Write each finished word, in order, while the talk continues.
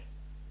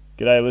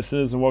G'day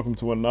listeners and welcome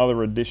to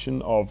another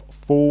edition of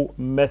Full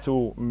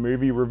Metal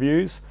Movie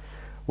Reviews.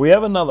 We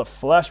have another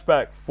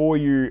flashback for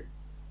you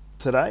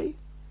today.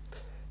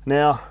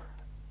 Now,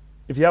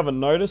 if you haven't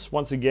noticed,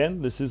 once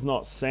again, this is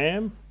not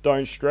Sam.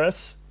 Don't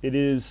stress. It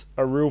is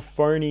a real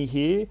phony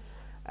here.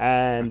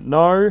 And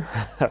no,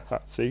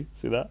 see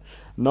that?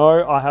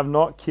 No, I have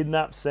not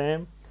kidnapped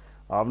Sam.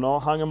 I've not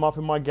hung him up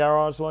in my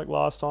garage like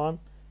last time.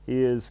 He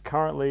is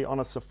currently on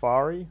a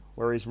safari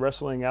where he's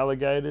wrestling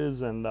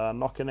alligators and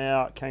knocking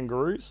out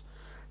kangaroos.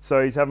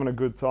 So he's having a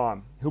good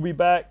time. He'll be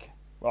back,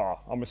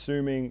 I'm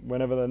assuming,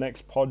 whenever the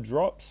next pod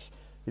drops.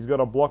 He's got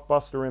a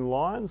blockbuster in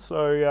line,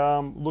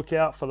 so look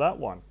out for that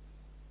one.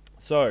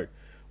 So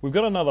we've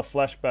got another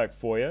flashback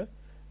for you,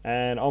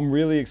 and I'm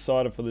really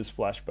excited for this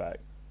flashback.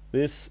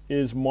 This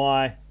is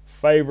my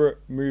favorite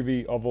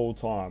movie of all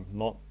time.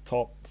 Not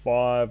top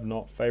 5,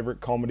 not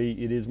favorite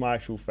comedy. It is my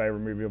actual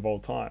favorite movie of all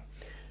time.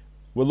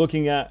 We're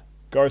looking at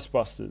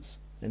Ghostbusters,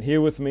 and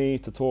here with me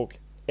to talk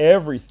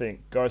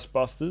everything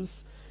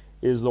Ghostbusters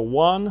is the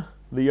one,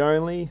 the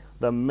only,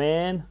 the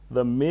man,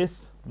 the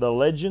myth, the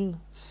legend,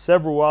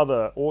 several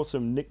other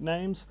awesome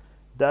nicknames,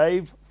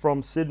 Dave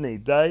from Sydney.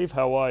 Dave,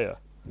 how are you?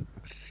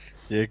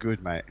 Yeah,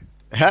 good, mate.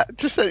 How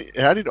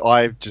did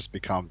I just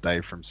become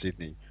Dave from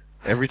Sydney?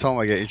 Every time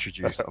I get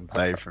introduced, I'm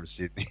Dave from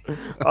Sydney.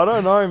 I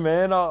don't know,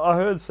 man. I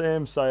heard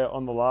Sam say it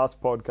on the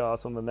last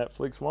podcast, on the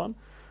Netflix one.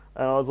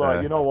 And I was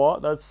like, you know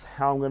what? That's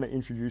how I'm going to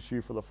introduce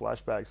you for the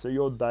flashback. So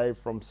you're Dave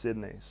from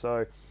Sydney.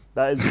 So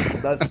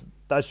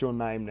that's your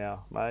name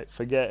now, mate.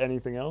 Forget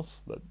anything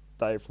else. That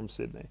Dave from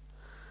Sydney.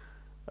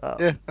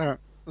 Yeah, all right.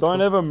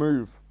 Don't ever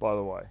move, by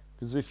the way,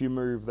 because if you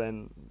move,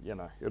 then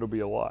it'll be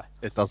a lie.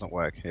 It doesn't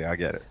work. Yeah, I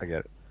get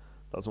it.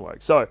 Doesn't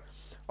work. So,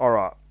 all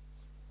right.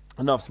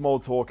 Enough small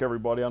talk,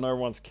 everybody. I know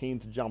everyone's keen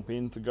to jump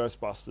into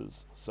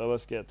Ghostbusters, so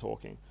let's get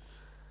talking.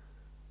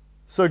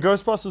 So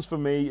Ghostbusters for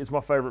me is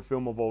my favorite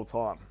film of all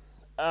time.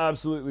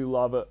 Absolutely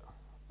love it.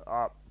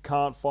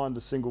 Can't find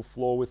a single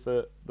flaw with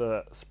it.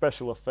 The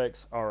special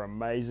effects are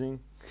amazing.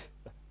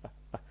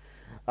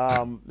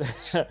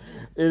 It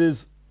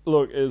is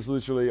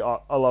literally,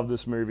 I love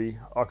this movie.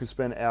 I could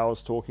spend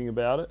hours talking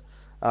about it.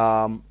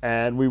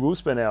 And we will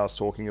spend hours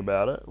talking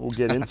about it. We'll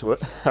get into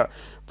it.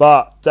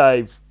 But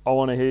Dave, I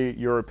want to hear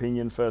your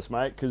opinion first,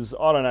 mate, because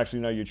I don't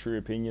actually know your true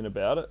opinion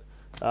about it.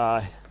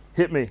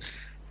 Hit me.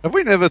 Have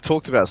we never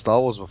talked about Star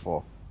Wars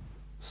before?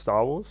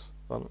 Star Wars?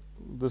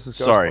 This is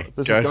Sorry,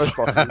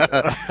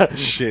 Ghostbusters.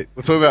 Shit,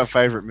 we're talking about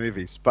favourite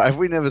movies, but have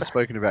we never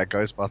spoken about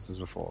Ghostbusters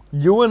before?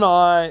 You and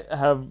I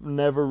have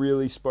never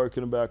really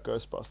spoken about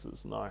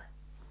Ghostbusters, no.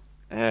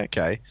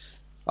 Okay.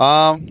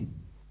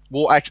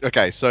 Well, actually,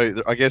 okay,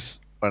 so I guess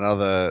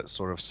another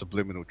sort of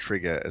subliminal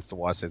trigger as to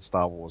why I said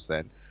Star Wars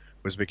then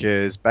was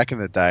because back in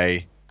the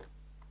day,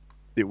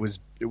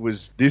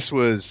 this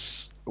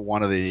was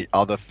one of the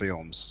other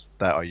films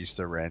that I used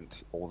to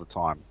rent all the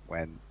time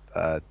when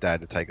Dad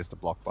would take us to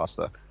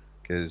Blockbuster,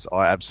 because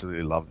I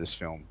absolutely loved this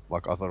film.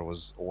 Like, I thought it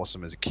was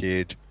awesome as a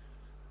kid.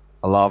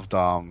 I loved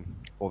all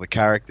the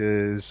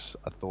characters.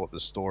 I thought the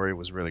story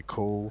was really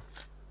cool.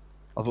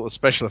 I thought the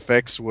special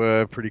effects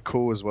were pretty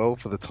cool as well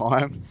for the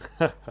time.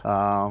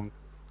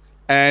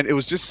 And it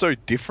was just so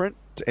different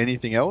to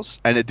anything else,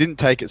 and it didn't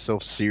take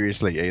itself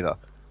seriously either,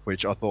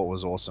 which I thought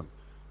was awesome.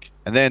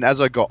 And then as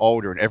I got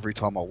older and every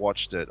time I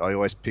watched it, I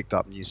always picked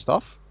up new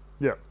stuff.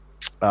 Yeah.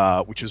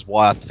 Which is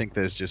why I think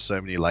there's just so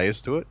many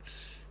layers to it.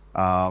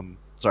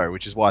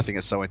 Which is why I think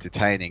it's so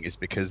entertaining, is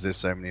because there's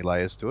so many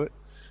layers to it.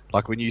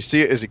 Like, when you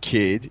see it as a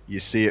kid, you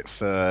see it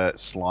for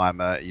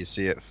Slimer, you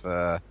see it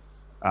for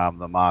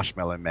the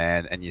Marshmallow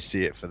Man, and you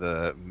see it for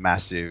the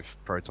massive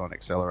proton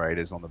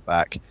accelerators on the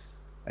back,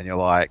 and you're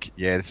like,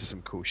 yeah, this is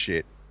some cool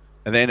shit.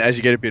 And then as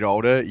you get a bit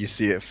older, you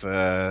see it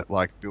for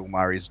like Bill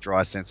Murray's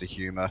dry sense of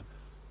humor,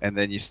 and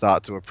then you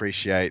start to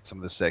appreciate some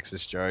of the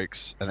sexist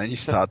jokes, and then you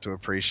start to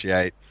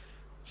appreciate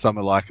some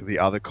of like the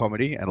other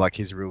comedy and like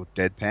his real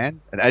deadpan.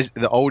 And as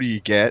the older you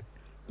get,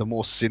 the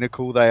more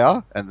cynical they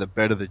are, and the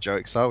better the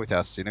jokes are with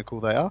how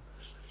cynical they are.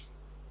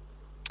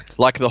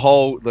 Like Dan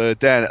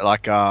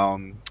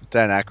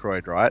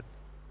Aykroyd, right,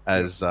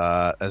 as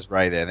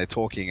Ray there, and they're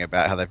talking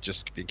about how they've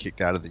just been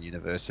kicked out of the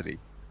university,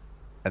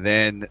 and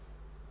then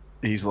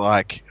he's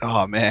like,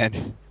 "Oh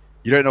man,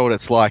 you don't know what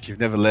it's like. You've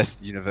never left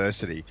the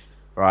university,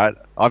 right?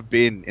 I've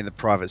been in the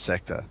private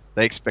sector.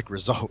 They expect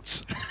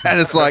results,"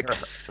 and it's like,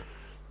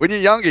 when you're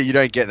younger, you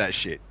don't get that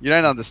shit. You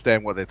don't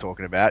understand what they're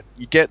talking about.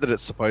 You get that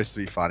it's supposed to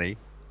be funny,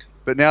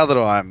 but now that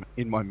I'm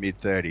in my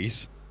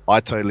mid-30s, I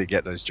totally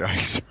get those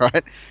jokes,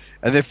 right?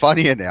 And they're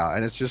funnier now,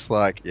 and it's just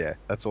like, yeah,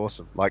 that's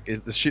awesome. Like,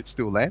 the shit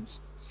still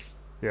lands.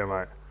 Yeah,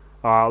 mate.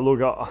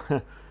 Look,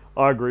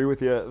 I agree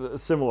with you. A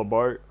similar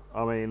boat.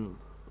 I mean,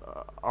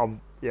 I own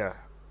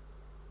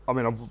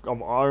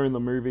the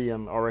movie,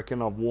 and I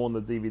reckon I've worn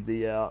the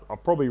DVD out. I'll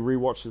probably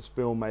rewatch this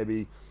film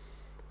maybe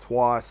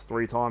twice,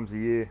 3 times a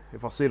year.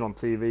 If I see it on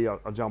TV,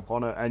 I jump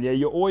on it. And yeah,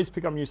 you always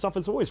pick up new stuff.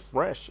 It's always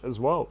fresh as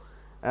well.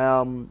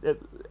 And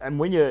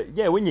when you're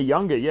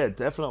younger, yeah,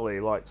 definitely,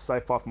 like Stay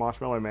Puft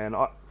Marshmallow Man.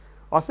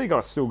 I think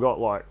I still got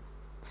like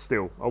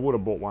still, I would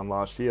have bought one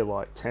last year,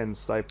 like 10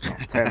 Stay, not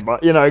 10,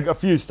 but a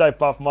few Stay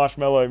Puft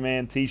Marshmallow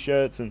Man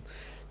t-shirts and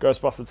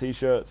Ghostbuster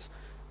t-shirts.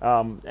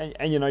 And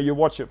you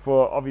watch it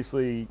for,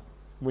 obviously,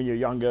 when you're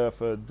younger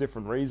for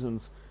different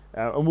reasons.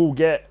 And we'll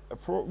get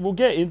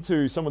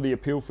into some of the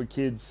appeal for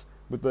kids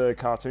with the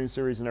cartoon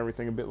series and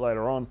everything a bit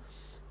later on.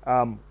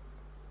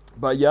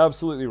 But you're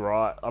absolutely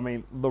right. I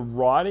mean, the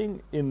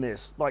writing in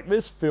this, like,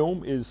 this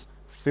film is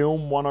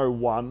film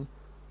 101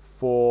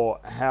 for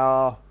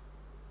how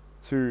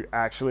to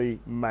actually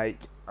make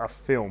a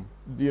film.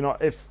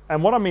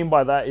 And what I mean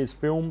by that is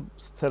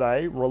films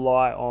today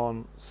rely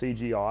on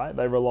CGI.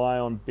 They rely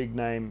on big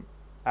name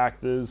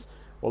actors,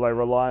 or they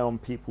rely on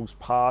people's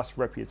past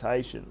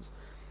reputations.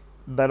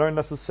 They don't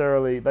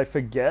necessarily, they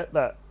forget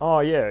that, oh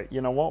yeah,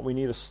 you know what, we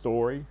need a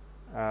story,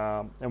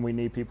 and we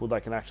need people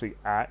that can actually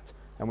act,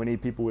 and we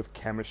need people with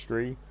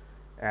chemistry,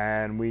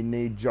 and we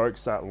need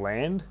jokes that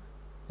land,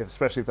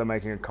 especially if they're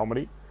making a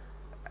comedy.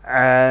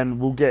 And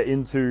we'll get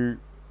into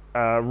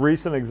a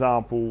recent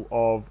example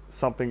of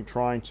something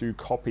trying to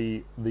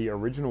copy the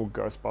original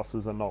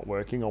Ghostbusters and not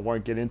working. I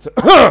won't get into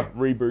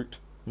reboot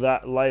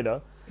that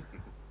later.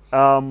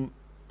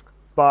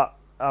 But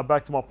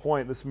back to my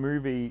point, this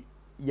movie,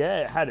 yeah,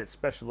 it had its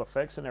special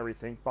effects and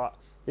everything, but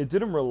it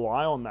didn't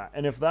rely on that.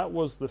 And if that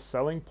was the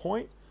selling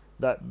point,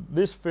 that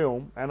this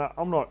film, and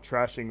I'm not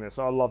trashing this,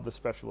 I love the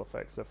special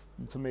effects.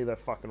 To me, they're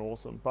fucking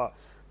awesome. But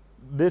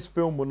this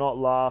film will not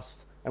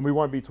last, and we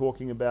won't be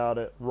talking about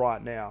it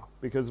right now,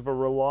 because if it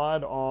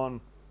relied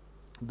on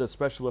the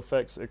special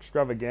effects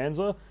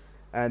extravaganza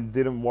and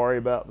didn't worry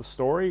about the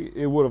story,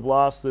 it would have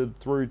lasted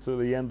through to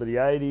the end of the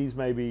 80s,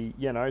 maybe,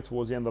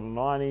 towards the end of the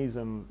 90s,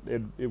 and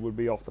it would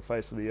be off the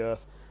face of the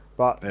earth.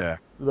 But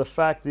the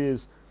fact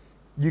is,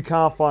 you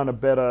can't find a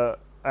better,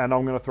 and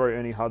I'm going to throw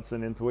Ernie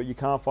Hudson into it, you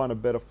can't find a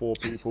better four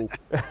people.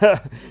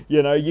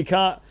 You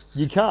can't.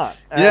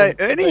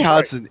 And Ernie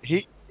Hudson,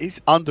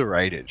 he's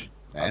underrated,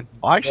 man.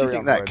 I actually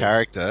think that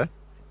character,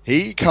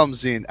 he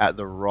comes in at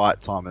the right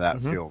time of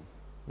that film.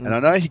 And I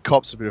know he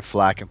cops a bit of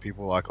flack, and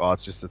people are like, oh,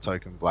 it's just the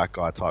token black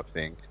guy type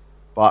thing.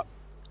 But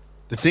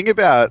the thing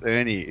about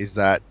Ernie is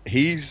that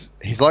he's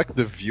like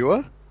the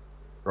viewer,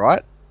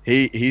 right?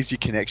 He's your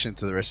connection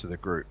to the rest of the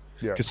group.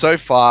 Because so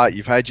far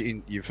you've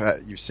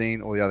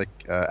seen all the other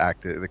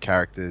the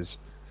characters,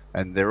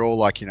 and they're all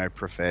like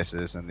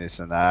professors and this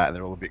and that, and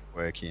they're all a bit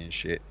quirky and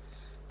shit.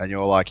 And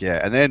you're like,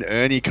 yeah. And then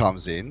Ernie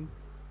comes in,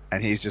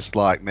 and he's just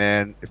like,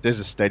 man, if there's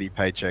a steady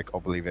paycheck, I'll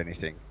believe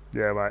anything.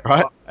 Yeah, mate.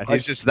 Right? And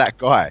he's just that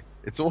guy.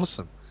 It's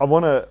awesome. I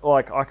want to,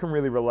 I can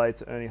really relate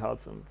to Ernie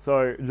Hudson.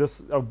 So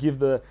I'll give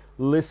the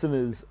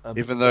listeners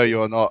even though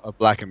you're not a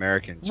black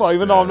American. Well,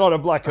 even though I'm not a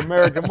black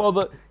American. Well,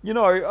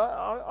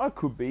 I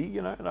could be,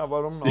 no,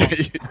 but I'm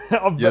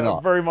not. I'm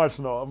not. Very much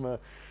not. I'm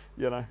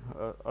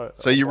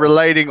so you're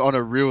relating on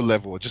a real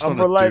level, just on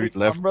a dude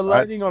level. I'm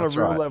relating on a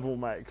real right. level,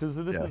 mate, because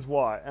this is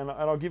why. And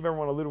I'll give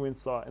everyone a little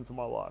insight into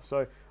my life.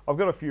 So I've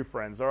got a few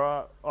friends, all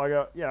right? I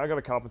got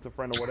a carpenter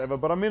friend or whatever,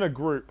 but I'm in a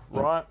group,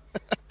 right,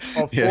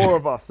 of four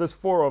of us. There's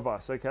four of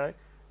us, okay?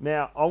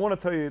 Now, I want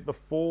to tell you the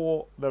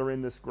four that are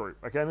in this group,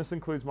 okay? And this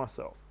includes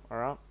myself, all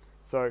right?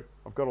 So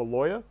I've got a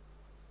lawyer,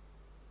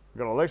 I've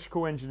got an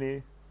electrical engineer,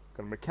 I've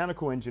got a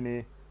mechanical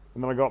engineer,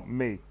 and then I got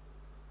me,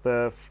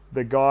 the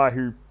guy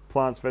who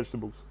plants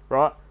vegetables,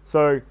 right?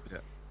 So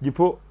you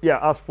put,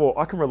 us four.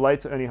 I can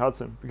relate to Ernie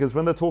Hudson, because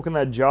when they're talking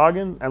that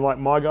jargon, and like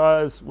my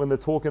guys, when they're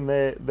talking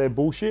their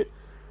bullshit,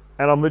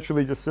 and I'm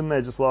literally just sitting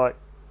there just like,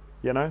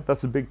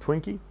 that's a big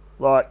Twinkie.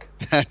 Like,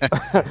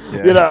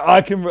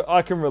 I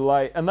can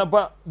relate. And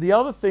but the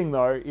other thing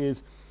though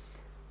is,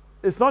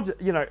 it's not,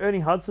 Ernie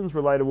Hudson's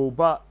relatable,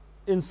 but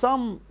in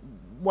some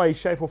way,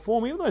 shape or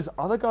form, even those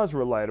other guys are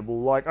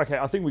relatable. Like, okay,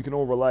 I think we can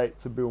all relate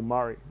to Bill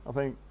Murray. I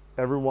think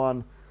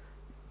everyone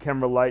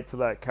can relate to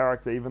that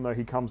character, even though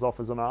he comes off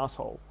as an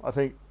asshole. I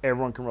think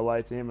everyone can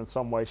relate to him in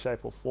some way, shape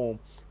or form,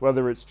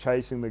 whether it's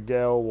chasing the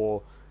girl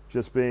or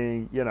just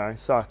being,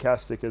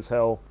 sarcastic as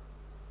hell.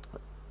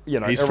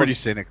 He's pretty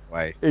cynical,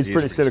 mate. He's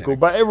pretty cynical,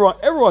 but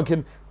everyone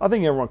can. I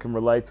think everyone can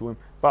relate to him.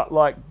 But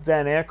like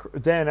Dan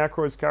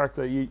Aykroyd's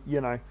character, you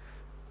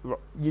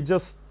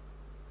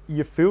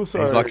feel so.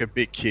 He's like a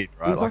big kid,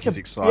 right? He's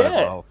excited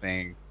about the whole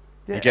thing.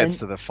 Yeah, he gets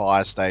to the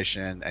fire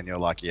station, and you're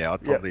like,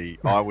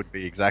 I would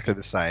be exactly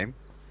the same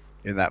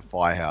in that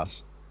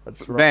firehouse.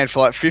 That's right. Man, for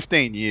like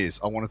 15 years,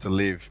 I wanted to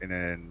live in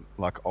an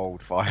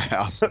old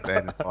firehouse,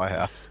 abandoned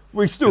firehouse.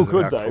 We still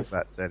could, Cool Dave.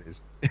 that set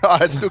is.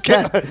 I still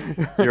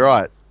can. You're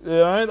right.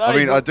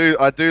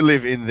 I do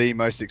live in the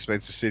most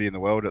expensive city in the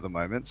world at the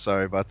moment.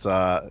 So, but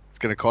it's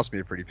going to cost me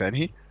a pretty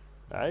penny.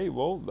 Hey,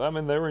 well, I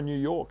mean, they're in New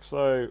York,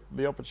 so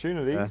the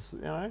opportunities,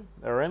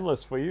 they're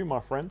endless for you, my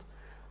friend.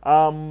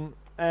 And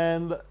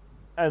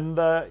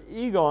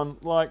Egon,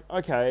 like,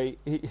 okay,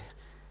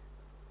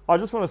 I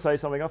just want to say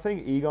something. I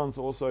think Egon's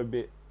also a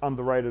bit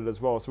underrated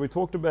as well. So we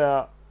talked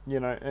about,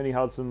 Ernie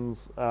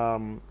Hudson's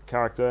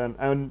character,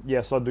 and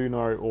yes, I do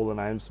know all the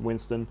names,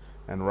 Winston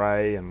and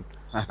Ray and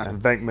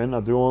Venkman. I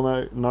do all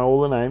know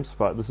all the names,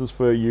 but this is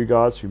for you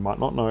guys who might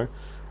not know.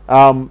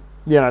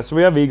 So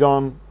we have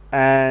Egon,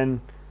 and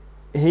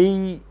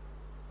he,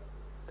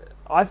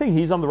 I think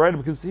he's underrated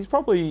because he's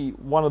probably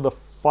one of the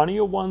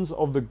funnier ones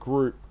of the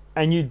group,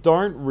 and you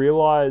don't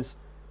realize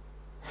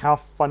how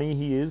funny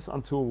he is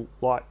until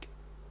like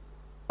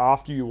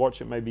after you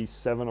watch it maybe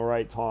 7 or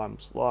 8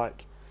 times,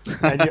 like,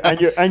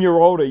 and you're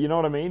older. You know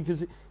what I mean?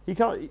 Because he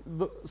can't.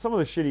 Some of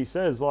the shit he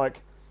says,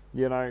 like,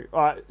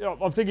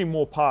 I'm thinking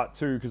more part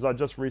two because I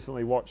just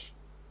recently watched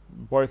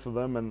both of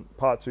them, and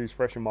part two's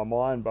fresh in my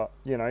mind. But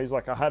he's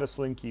like, I had a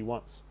slinky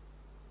once,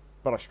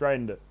 but I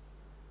straightened it.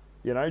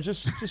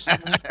 Just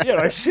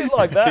shit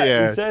like that.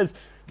 Yeah. He says,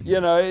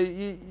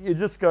 you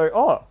just go,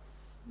 oh,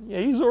 yeah,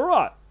 he's all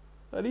right.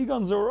 That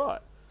Egon's all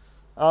right.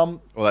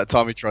 Well, that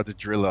time he tried to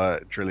drill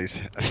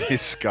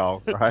his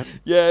skull, right?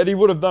 Yeah, and he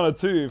would have done it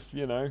too if.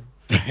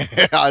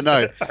 I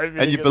know,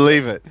 and you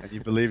believe it, and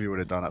you believe he would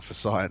have done it for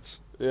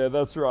science. Yeah,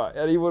 that's right.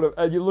 And he would have.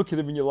 And you look at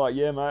him and you're like,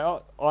 yeah, mate,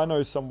 I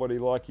know somebody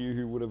like you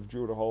who would have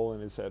drilled a hole in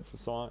his head for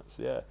science.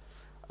 Yeah.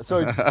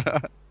 So,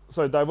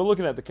 Dave, we're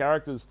looking at the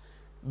characters.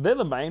 They're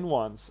the main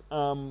ones.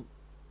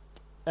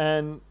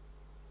 And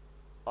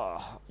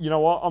you know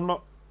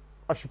what?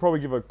 I should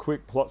probably give a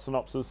quick plot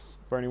synopsis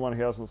for anyone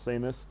who hasn't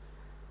seen this.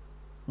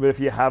 But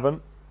if you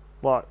haven't,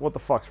 like, what the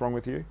fuck's wrong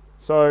with you?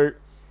 So,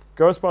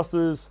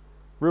 Ghostbusters,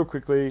 real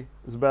quickly,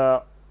 is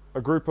about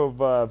a group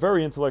of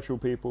very intellectual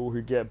people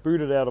who get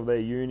booted out of their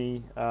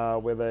uni,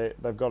 where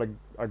they've got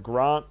a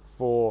grant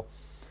for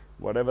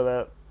whatever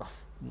that.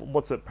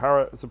 What's it?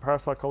 Is it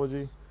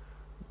parapsychology?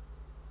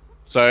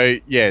 So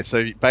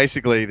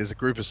basically, there's a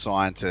group of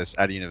scientists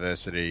at a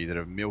university that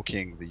are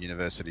milking the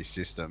university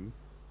system,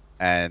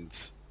 and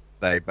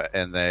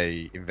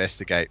they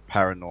investigate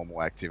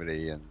paranormal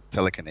activity and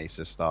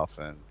telekinesis stuff,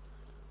 and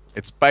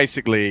it's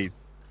basically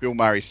Bill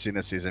Murray's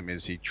cynicism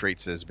is he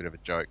treats it as a bit of a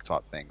joke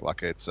type thing,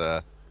 like it's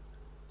a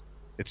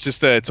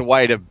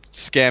way to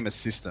scam a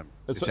system.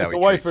 It's a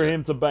way for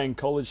him to bang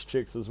college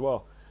chicks as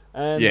well.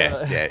 And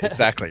yeah,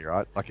 exactly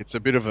right. Like it's a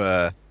bit of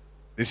a,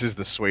 this is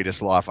the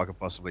sweetest life I could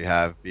possibly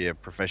have, be a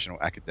professional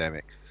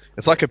academic.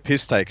 It's like a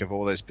piss take of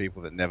all those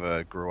people that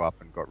never grew up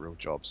and got real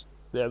jobs.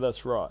 Yeah,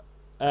 that's right.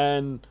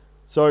 And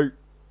so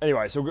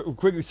anyway, so we'll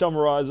quickly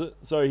summarize it.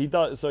 So he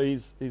does. So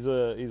he's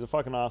a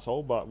fucking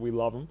asshole, but we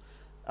love him.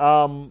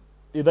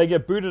 They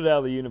get booted out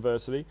of the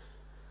university.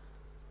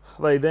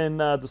 They then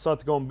decide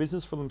to go on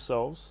business for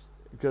themselves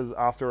because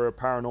after a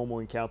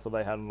paranormal encounter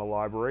they had in a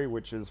library,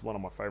 which is one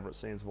of my favorite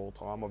scenes of all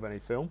time of any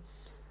film.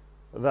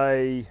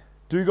 They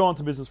do go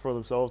into business for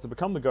themselves. They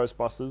become the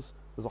Ghostbusters.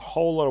 There's a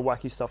whole lot of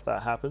wacky stuff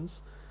that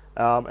happens.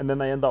 And then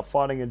they end up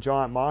fighting a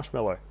giant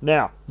marshmallow.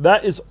 Now,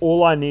 that is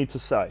all I need to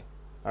say.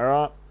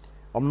 Alright?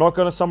 I'm not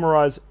going to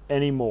summarize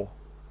any more.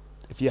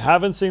 If you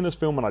haven't seen this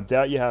film, and I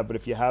doubt you have, but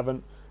if you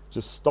haven't,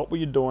 just stop what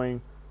you're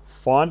doing,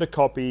 find a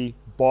copy,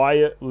 buy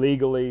it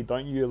legally.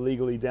 Don't you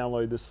illegally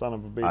download this son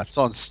of a bitch. It's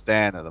on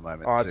Stan at the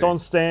moment. Alright, it's on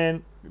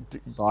Stan.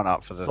 Sign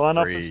up for the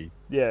free.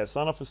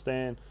 Sign up for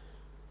Stan.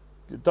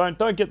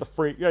 Don't get the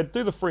free. Yeah,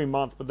 do the free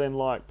month, but then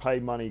like pay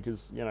money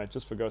because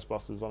just for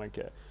Ghostbusters, I don't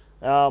care.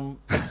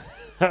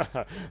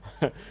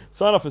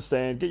 Sign up for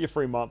Stan, get your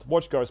free month,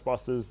 watch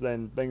Ghostbusters,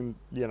 then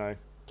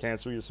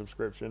cancel your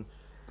subscription.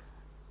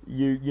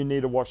 You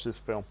need to watch this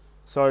film.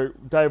 So,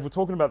 Dave, we're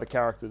talking about the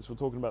characters. We're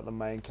talking about the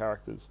main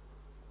characters.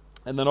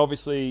 And then,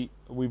 obviously,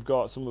 we've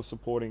got some of the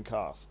supporting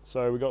cast.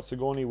 So, we've got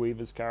Sigourney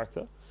Weaver's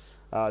character,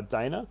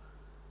 Dana.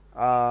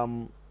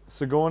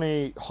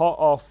 Sigourney, hot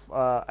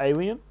off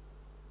Alien.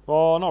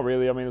 Well, not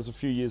really. I mean, it was a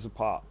few years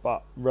apart,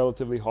 but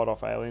relatively hot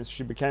off Aliens.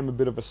 She became a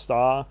bit of a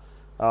star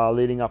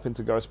leading up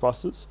into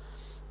Ghostbusters.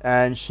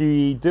 And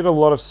she did a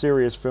lot of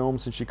serious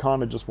films, and she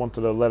kind of just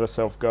wanted to let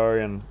herself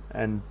go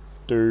and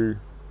do,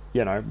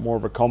 more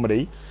of a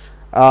comedy.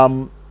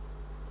 I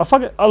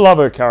love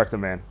her character,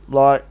 man.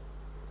 Like,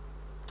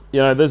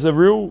 there's a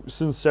real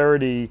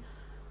sincerity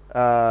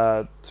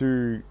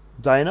to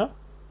Dana,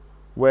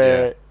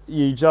 where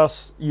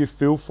you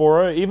feel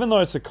for her, even though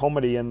it's a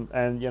comedy, and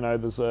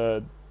there's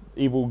a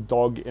evil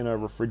dog in a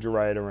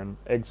refrigerator and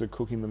eggs are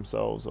cooking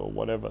themselves or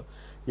whatever.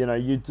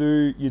 You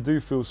do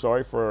feel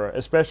sorry for her,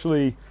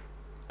 especially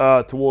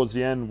towards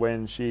the end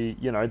when she,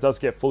 does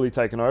get fully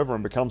taken over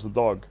and becomes a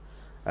dog,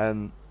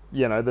 and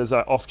there's an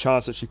off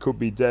chance that she could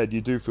be dead.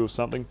 You do feel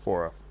something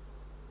for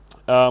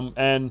her.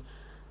 And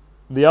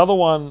the other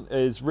one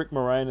is Rick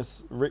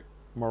Moranis'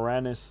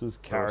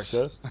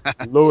 character,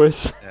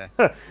 Lewis.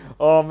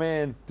 Oh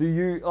man, do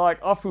you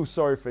I feel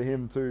sorry for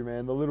him too,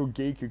 man. The little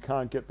geek who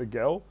can't get the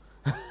girl.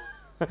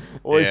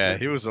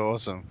 He was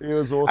awesome. He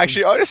was awesome.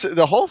 Actually, I just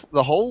the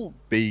whole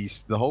B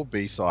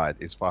side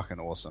is fucking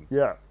awesome.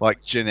 Yeah,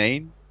 like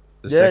Janine,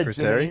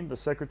 secretary. Janine, the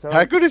secretary.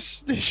 How good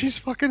is she's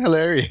fucking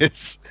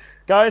hilarious.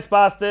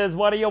 Ghostbusters,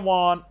 what do you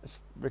want? It's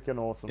freaking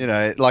awesome.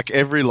 Like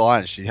every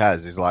line she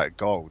has is like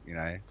gold.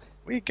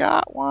 We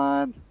got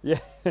one. Yeah,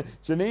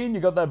 Janine,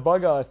 you got that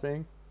bug eye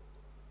thing.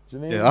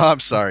 Janine. Yeah, I'm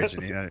sorry,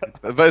 Janine.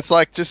 But it's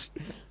like just,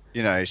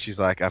 she's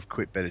like, I've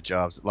quit better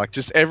jobs. Like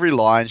just every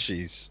line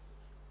she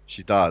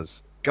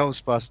does.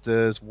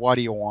 Ghostbusters, what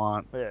do you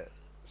want? Yeah,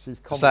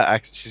 she's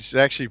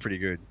actually pretty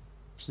good.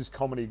 She's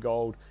comedy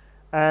gold.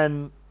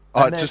 And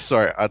Oh, And then, just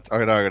sorry. I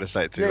know I got to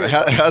say it too. yeah,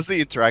 But go. how's the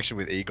interaction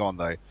with Egon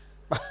though?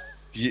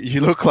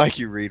 You look like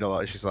you read a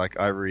lot. She's like,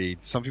 I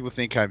read. Some people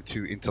think I'm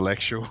too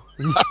intellectual.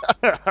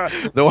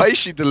 The way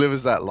she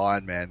delivers that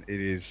line, man, it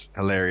is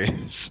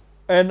hilarious.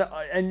 And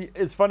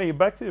it's funny,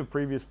 back to the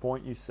previous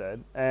point you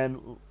said, and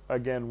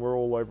again, we're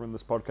all over in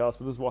this podcast,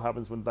 but this is what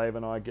happens when Dave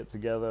and I get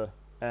together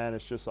and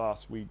it's just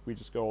us. We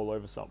just go all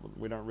over something.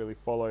 We don't really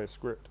follow a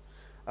script.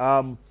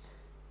 Um,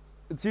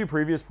 to your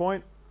previous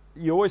point,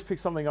 you always pick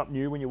something up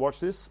new when you watch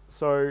this.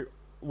 So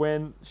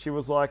when she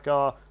was like,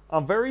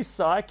 I'm very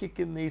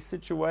psychic in these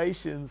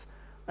situations,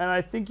 and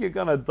I think you're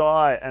going to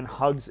die, and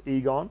hugs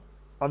Egon,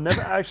 I've never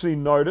actually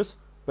noticed,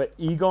 but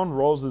Egon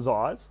rolls his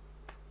eyes.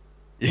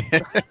 Yeah.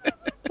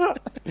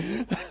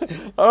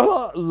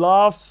 I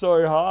laugh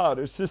so hard.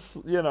 It's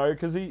just,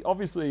 because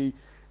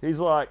he's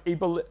like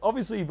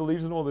obviously he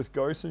believes in all this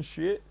ghosts and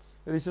shit,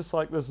 and he's just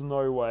like, there's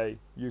no way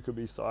you could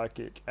be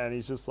psychic, and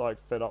he's just like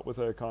fed up with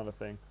her kind of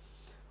thing.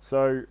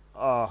 So,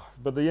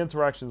 but the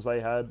interactions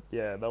they had,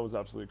 yeah, that was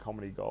absolute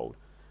comedy gold.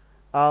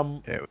 Yeah,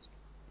 it was.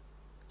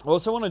 I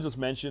also want to just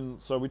mention,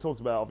 so we talked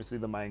about obviously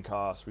the main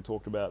cast, we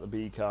talked about the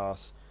B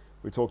cast,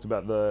 we talked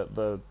about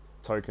the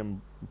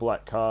token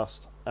black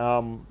cast.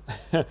 I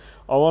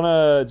want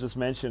to just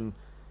mention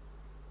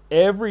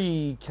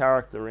every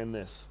character in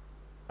this.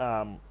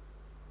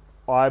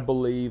 I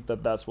believe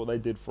that that's what they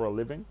did for a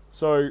living.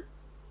 So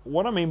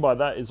what I mean by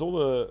that is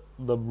all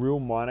the real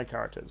minor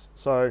characters.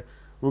 So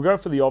we'll go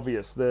for the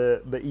obvious,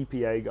 the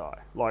EPA guy.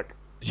 Like,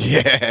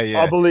 Yeah,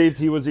 yeah. I believed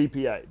he was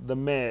EPA. The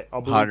mayor,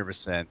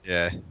 100%.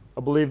 Yeah.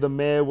 I believe the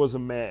mayor was a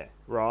mayor,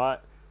 right?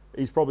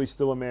 He's probably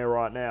still a mayor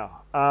right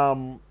now.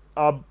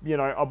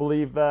 I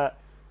believe that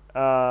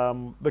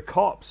the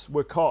cops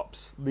were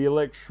cops. The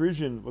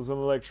electrician was an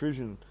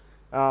electrician,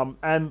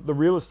 and the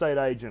real estate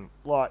agent.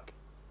 Like,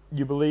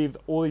 you believe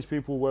all these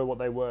people were what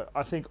they were.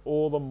 I think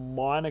all the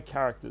minor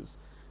characters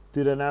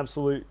did an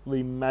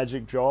absolutely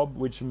magic job,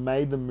 which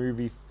made the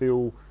movie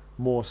feel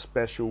more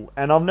special.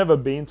 And I've never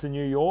been to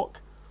New York,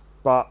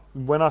 but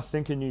when I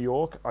think of New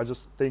York, I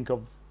just think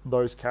of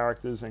those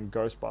characters and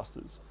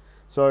Ghostbusters.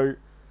 So,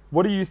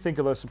 what do you think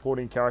of those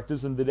supporting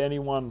characters? And did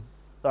anyone,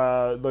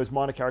 those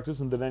minor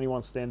characters, and did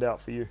anyone stand out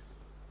for you?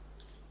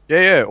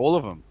 Yeah, yeah, all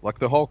of them. Like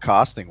the whole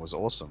casting was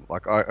awesome.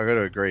 Like I got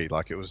to agree.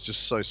 Like it was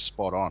just so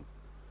spot on.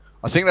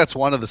 I think that's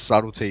one of the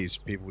subtleties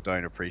people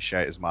don't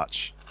appreciate as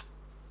much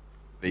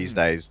these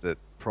days that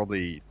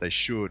probably they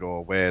should,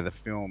 or where the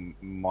film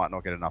might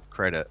not get enough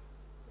credit,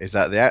 is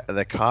that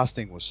the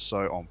casting was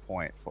so on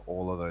point for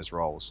all of those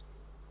roles,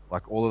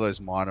 like all of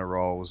those minor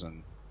roles,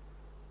 and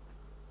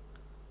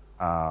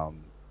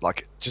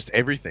like just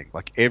everything.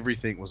 Like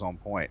everything was on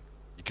point.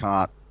 You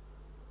can't.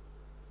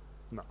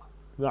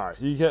 No,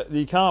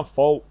 you can't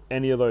fault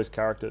any of those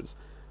characters,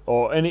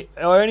 or any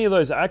of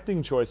those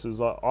acting choices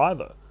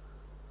either.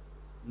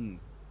 Mm.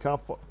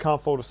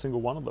 Can't fault a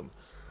single one of them.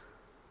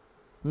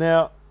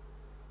 Now,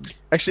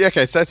 Actually,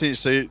 okay, so that's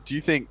interesting. So, do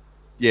you think,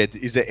 yeah,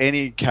 is there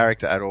any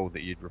character at all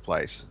that you'd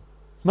replace?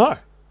 no,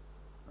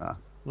 Nah.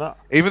 no.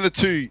 Even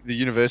the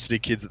university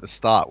kids at the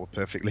start were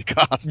perfectly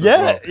cast as Yeah,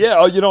 well. yeah.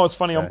 Oh, you know what's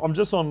funny? Yeah. I'm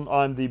just on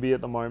IMDb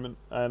at the moment,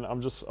 and I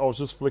was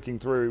just flicking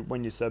through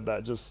when you said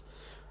that,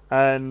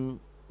 and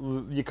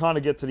you kind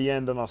of get to the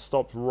end, and I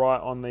stopped right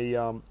on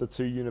the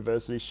two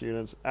university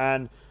students,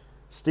 and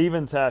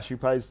Stephen Tash, who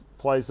plays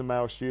the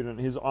male student,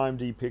 his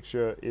IMDb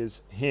picture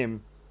is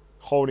him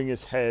holding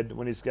his head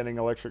when he's getting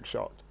electric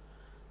shocked.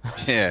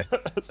 Yeah,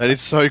 that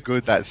is so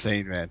good, that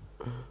scene, man.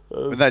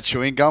 When that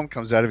chewing gum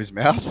comes out of his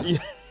mouth.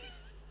 Yeah,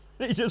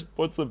 he just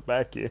puts it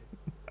back in.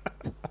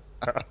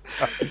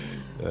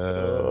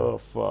 Oh,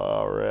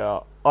 far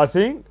out. I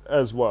think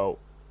as well,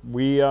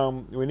 we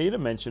need to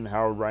mention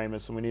Harold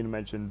Ramis, and we need to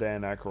mention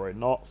Dan Aykroyd,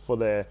 not for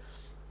their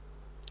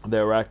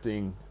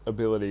acting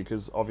ability,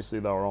 because obviously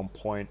they were on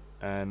point,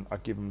 and I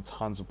give them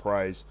tons of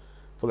praise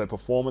for their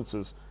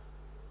performances,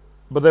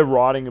 but their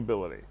writing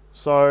ability.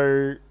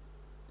 So,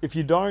 if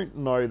you don't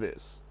know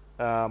this,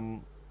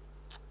 Dan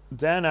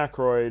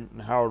Aykroyd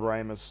and Harold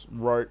Ramis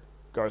wrote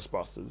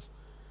Ghostbusters.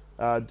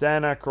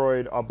 Dan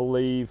Aykroyd, I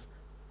believe,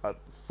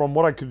 from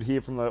what I could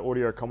hear from the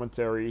audio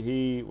commentary,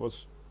 he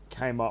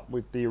came up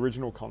with the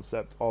original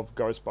concept of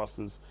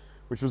Ghostbusters,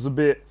 which was a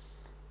bit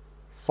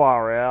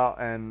far out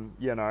and,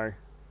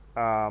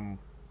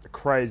 a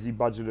crazy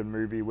budgeted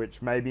movie,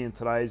 which maybe in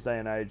today's day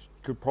and age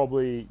could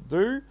probably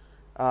do,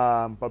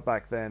 but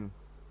back then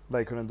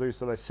they couldn't do.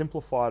 So they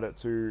simplified it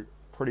to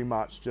pretty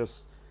much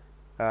just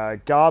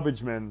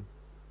garbage men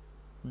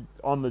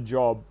on the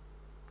job,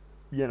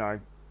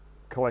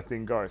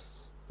 collecting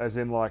ghosts. As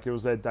in, like, it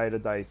was their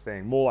day-to-day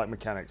thing. More like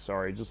mechanics,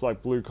 sorry. Just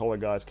like blue-collar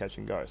guys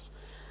catching ghosts.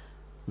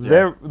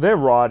 Yeah. They're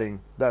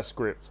writing that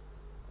script.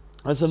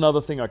 That's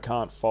another thing I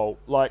can't fault.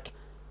 Like,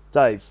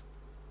 Dave,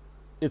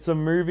 it's a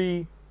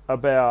movie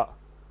about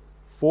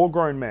 4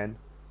 grown men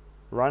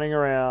running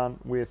around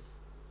with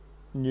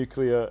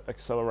nuclear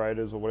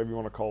accelerators, or whatever you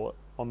want to call it,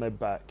 on their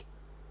back,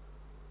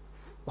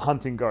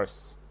 hunting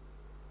ghosts.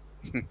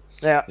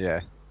 Now, Yeah.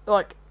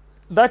 like,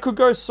 that could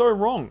go so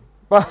wrong.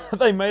 But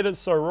they made it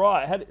so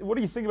right. What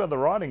do you think about the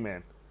writing,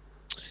 man?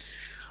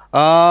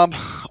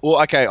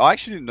 Well, okay, I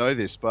actually didn't know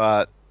this,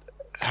 but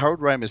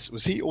Harold Ramis,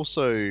 was he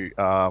also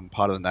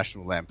part of the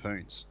National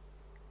Lampoons?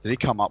 Did he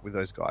come up with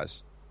those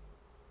guys?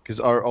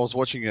 Because I was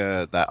watching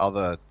that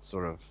other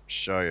sort of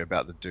show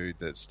about the dude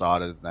that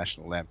started the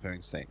National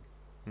Lampoons thing.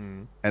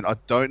 And I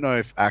don't know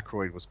if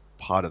Aykroyd was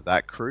part of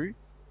that crew,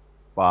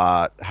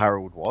 but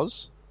Harold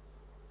was.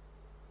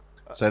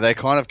 So they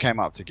kind of came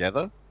up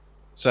together.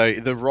 So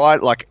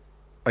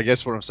I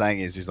guess what I'm saying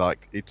is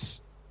like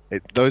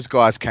those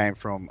guys came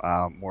from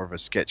more of a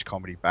sketch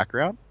comedy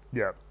background.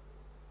 Yeah.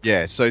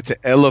 Yeah. So to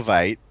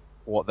elevate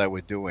what they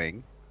were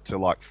doing to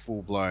like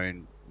full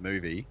blown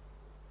movie.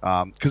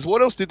 Because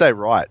what else did they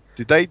write?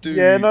 Did they do?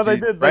 Yeah, no, they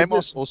did.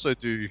 Ramos also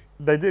do.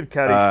 They did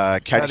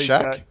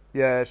Caddyshack.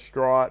 Yeah,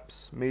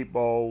 Stripes,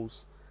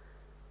 Meatballs,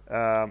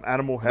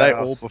 Animal House. They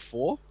all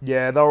before?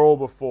 Yeah, they were all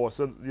before.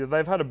 So yeah,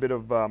 they've had a bit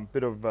of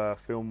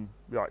film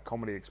like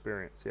comedy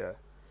experience. Yeah.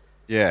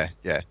 Yeah,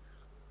 yeah.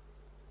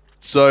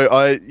 So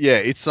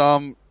it's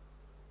I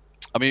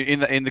mean,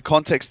 in the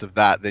context of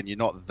that, then you're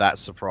not that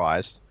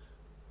surprised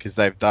because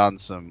they've done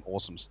some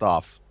awesome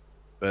stuff.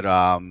 But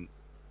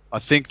I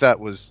think that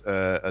was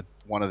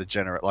one of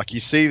the like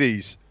you see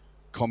these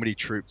comedy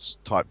troops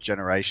type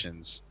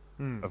generations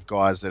of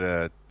guys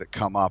that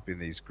come up in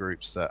these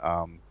groups that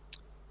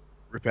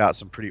rip out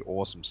some pretty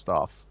awesome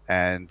stuff.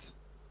 And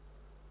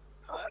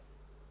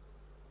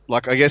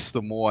like I guess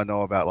the more I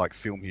know about like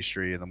film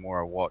history and the more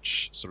I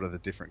watch sort of the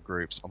different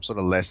groups, I'm sort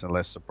of less and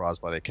less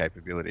surprised by their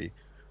capability.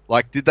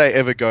 Like, did they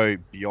ever go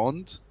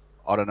beyond?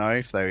 I don't know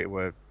if they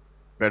were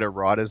better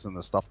writers than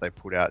the stuff they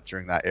put out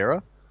during that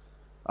era.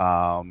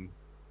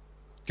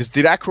 Because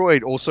did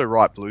Aykroyd also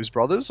write Blues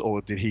Brothers,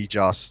 or did he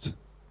just?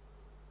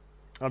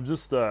 I'm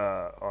just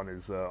on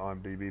his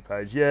IMDb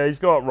page. Yeah, he's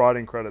got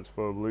writing credits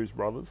for Blues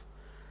Brothers.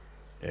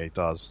 Yeah, he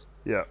does.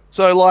 Yeah.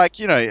 So, like,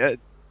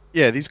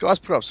 these guys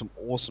put up some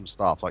awesome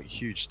stuff, like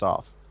huge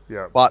stuff.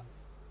 Yeah. But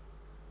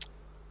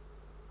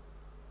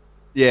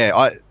yeah,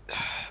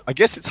 I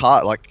guess it's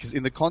hard, like, because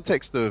in the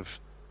context of,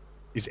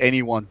 is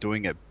anyone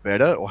doing it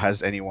better, or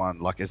has any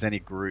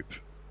group,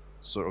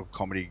 sort of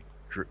comedy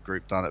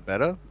group done it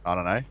better? I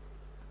don't know.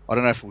 I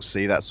don't know if we'll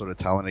see that sort of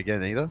talent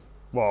again either.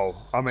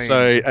 Well, I mean...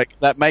 So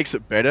that makes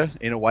it better,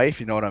 in a way, if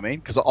you know what I mean.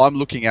 Because I'm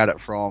looking at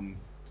it from...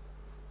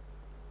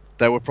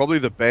 They were probably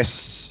the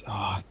best...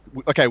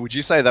 okay, would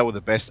you say they were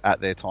the best at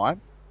their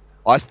time?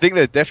 I think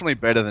they're definitely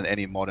better than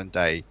any modern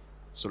day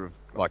sort of...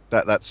 Like,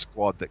 that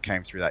squad that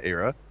came through that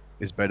era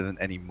is better than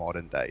any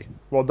modern day.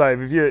 Well,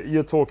 Dave, if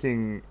you're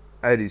talking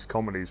 80s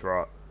comedies,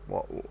 right?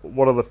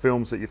 What are the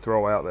films that you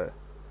throw out there?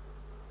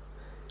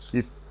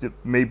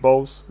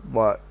 Meatballs,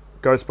 like...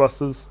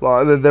 Ghostbusters,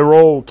 like they're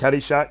all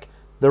Caddyshack,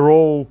 they're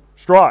all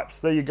Stripes.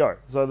 There you go.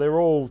 So they're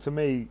all, to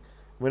me,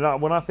 when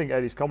I think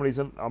 80s comedies,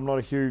 and I'm not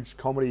a huge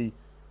comedy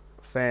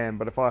fan,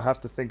 but if I have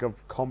to think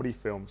of comedy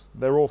films,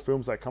 they're all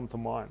films that come to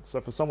mind.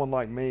 So for someone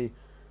like me,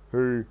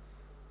 who,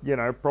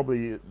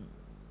 probably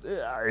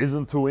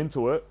isn't too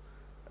into it,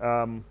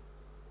 that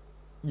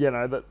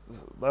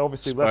they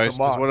obviously left a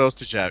mark. What else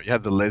did you have? You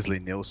had the Leslie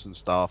Nielsen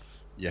stuff.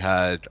 You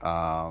had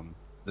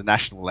the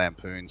National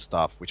Lampoon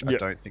stuff, which I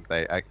don't think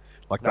they.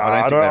 I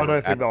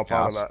don't think they were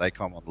part of that. They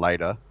come on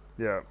later.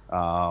 Yeah.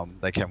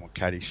 They came on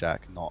Caddyshack,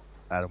 not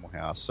Animal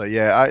House. So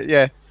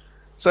yeah.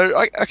 So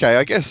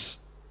I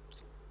guess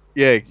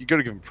you got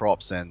to give them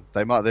props. Then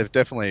they're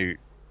definitely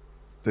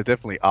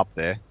up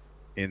there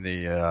in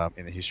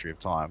the history of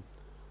time.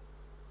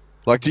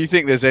 Like, do you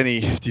think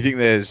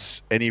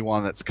there's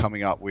anyone that's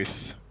coming up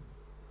with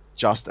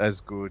just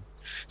as good?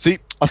 See,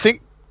 I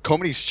think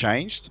comedy's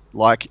changed.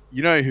 Like,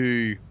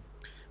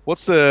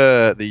 what's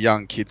the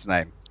young kid's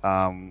name?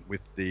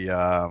 With the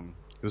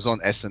it was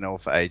on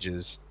SNL for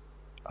ages.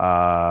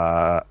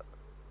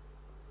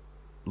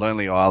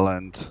 Lonely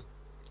Island.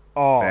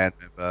 Band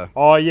member.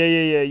 Oh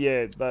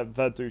yeah.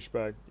 That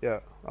douchebag. Yeah,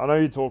 I know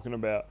who you're talking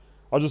about.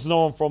 I just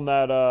know him from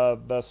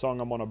that song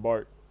 "I'm on a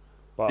Boat."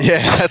 But...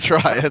 Yeah, that's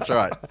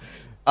right.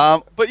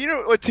 But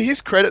to his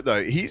credit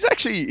though, he's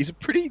a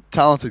pretty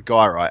talented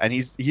guy, right? And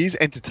he's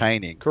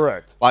entertaining.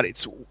 Correct. But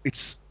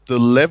it's the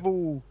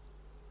level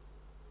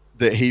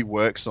that he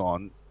works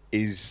on.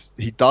 Is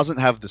he doesn't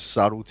have the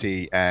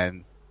subtlety,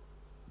 and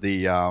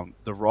the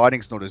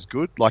writing's not as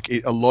good. Like,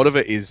 a lot of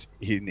it is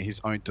in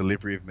his own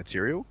delivery of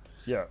material.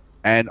 Yeah.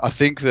 And I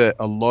think that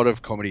a lot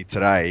of comedy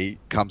today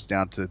comes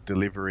down to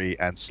delivery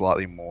and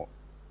slightly more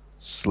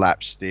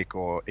slapstick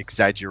or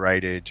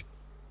exaggerated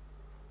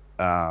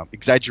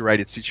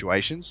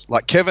situations.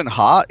 Like, Kevin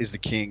Hart is the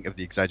king of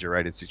the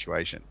exaggerated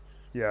situation.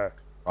 Yeah.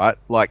 Right?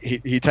 Like,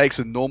 he takes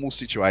a normal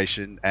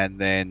situation and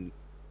then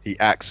he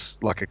acts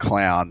like a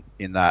clown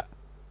in that.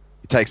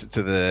 He takes it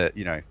to the,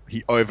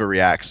 he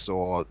overreacts,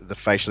 or the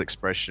facial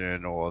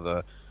expression, or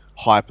the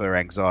hyper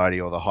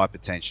anxiety, or the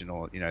hypertension,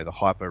 or, the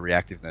hyper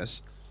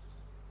reactiveness.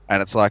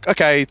 And it's like,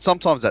 okay,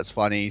 sometimes that's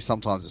funny,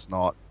 sometimes it's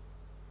not.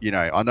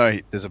 I know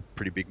there's a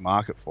pretty big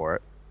market for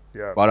it.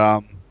 Yeah. But,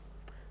 I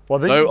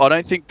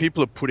don't think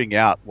people are putting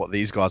out what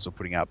these guys were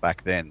putting out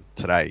back then,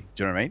 today.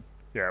 Do you know what I mean?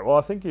 Yeah, well,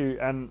 I think you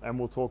and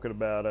we'll talk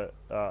about it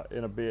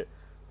in a bit,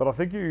 but I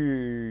think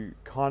you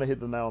kind of hit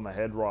the nail on the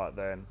head right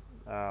then.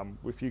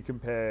 If you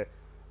compare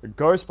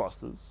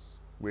Ghostbusters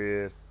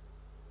with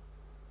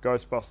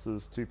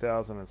Ghostbusters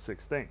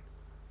 2016,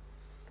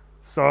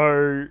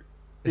 so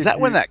Is if that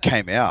when you that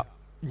came out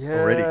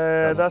already?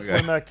 yeah, That long that's ago?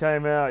 when that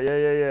came out. Yeah,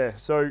 yeah, yeah.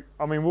 So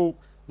I mean, we'll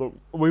look.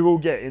 We will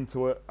get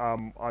into it. I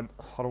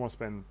don't want to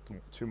spend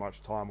too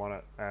much time on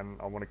it, and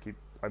I want to keep.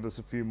 There's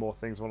a few more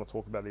things I want to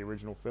talk about the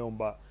original film,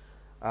 but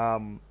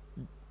um,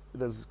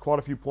 there's quite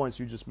a few points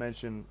you just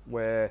mentioned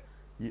where,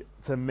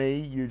 to me,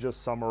 you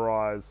just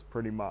summarize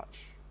pretty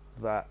much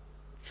that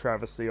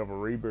travesty of a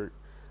reboot.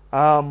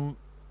 Um,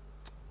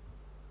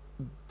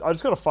 I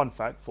just got a fun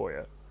fact for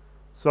you.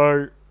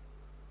 So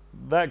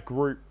that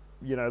group,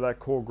 that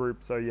core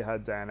group. So you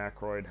had Dan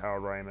Aykroyd,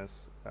 Harold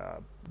Ramis,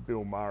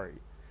 Bill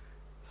Murray.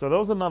 So there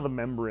was another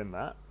member in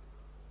that,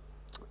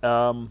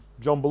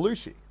 John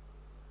Belushi.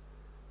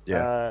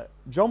 Yeah.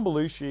 John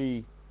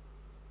Belushi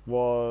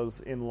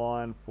was in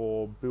line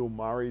for Bill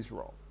Murray's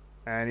role,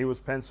 and he was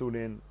penciled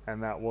in,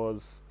 and that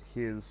was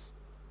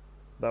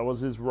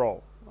his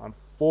role.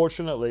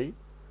 Unfortunately,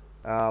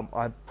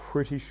 I'm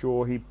pretty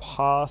sure he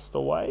passed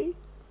away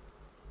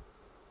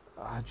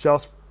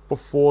just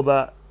before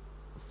that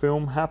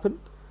film happened.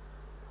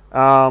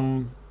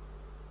 Um,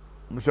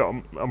 which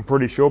I'm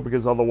pretty sure,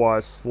 because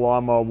otherwise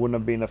Slimer wouldn't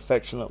have been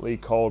affectionately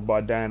called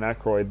by Dan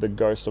Aykroyd the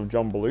ghost of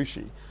John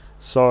Belushi.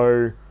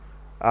 So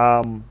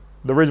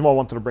the reason why I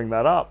wanted to bring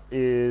that up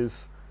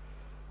is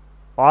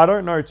I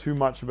don't know too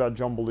much about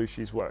John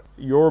Belushi's work.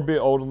 You're a bit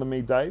older than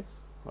me, Dave.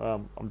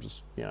 I'm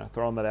just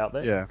throwing that out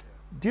there. Yeah.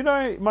 Do you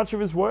know much of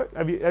his work?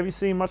 Have you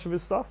seen much of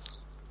his stuff?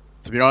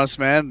 To be honest,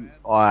 man,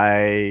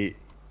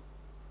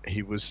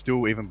 he was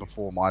still even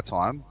before my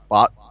time,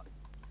 but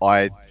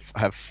I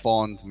have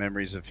fond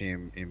memories of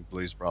him in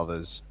Blues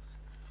Brothers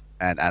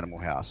and Animal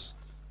House.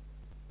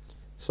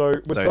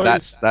 So with So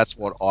those, that's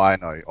what I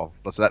know of.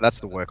 So that's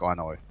the work I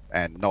know,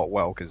 and not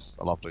well because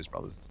I love Blues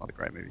Brothers. It's not a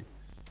great movie.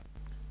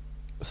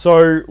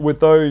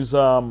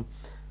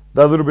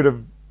 that little bit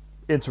of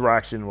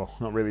interaction, well,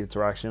 not really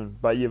interaction,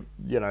 but you've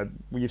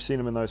seen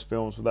him in those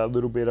films with that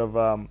little bit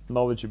of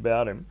knowledge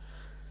about him.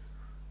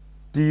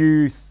 Do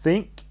you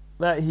think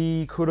that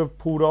he could have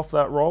pulled off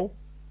that role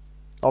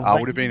of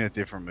Would have making? been a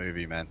different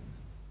movie, man.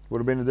 Would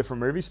have been a different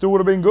movie. Still would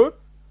have been good.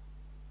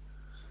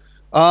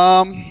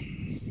 Um,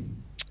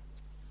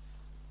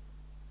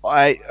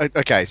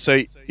 okay.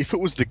 So if it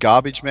was the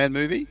Garbage Man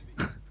movie,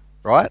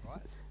 right?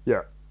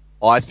 Yeah,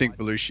 I think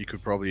Belushi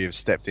could probably have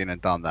stepped in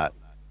and done that.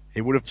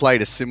 He would have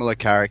played a similar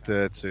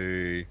character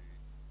to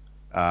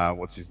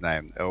what's his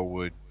name,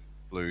 Elwood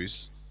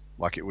Blues.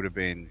 Like it would have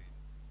been.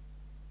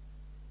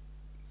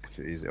 If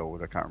it is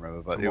Elwood, I can't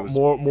remember, but it was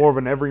more of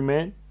an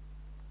everyman.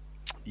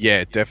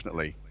 yeah,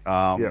 definitely.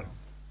 Yeah,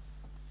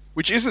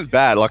 Which isn't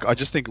bad. Like I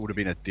just think it would have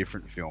been a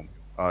different film.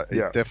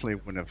 yeah, It definitely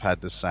wouldn't have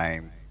had the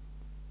same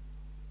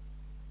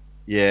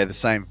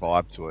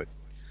vibe to it.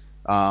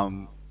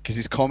 Because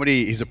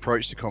his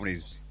approach to comedy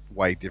is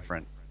way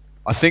different.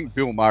 I think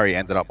Bill Murray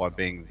ended up by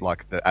being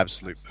like the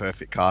absolute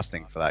perfect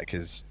casting for that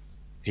because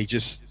he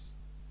just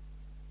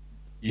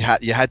you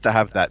had to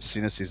have that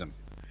cynicism.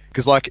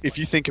 Because like if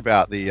you think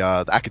about the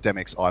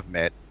academics I've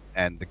met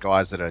and the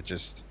guys that are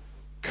just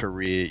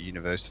career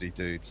university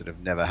dudes that have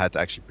never had to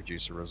actually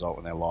produce a result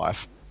in their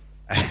life,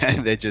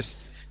 and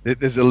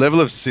there's a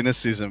level of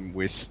cynicism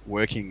with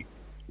working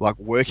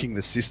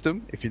the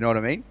system, if you know what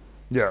I mean.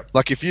 yeah,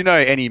 Like if you know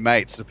any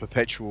mates, the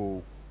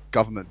perpetual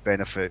government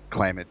benefit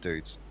claimant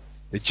dudes,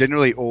 they're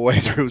generally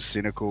always real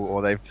cynical,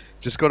 or they've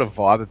just got a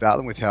vibe about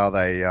them with how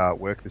they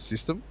work the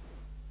system.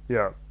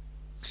 yeah.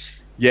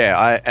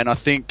 Yeah, I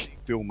think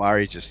Bill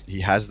Murray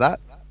he has that,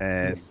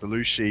 and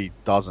Belushi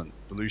doesn't.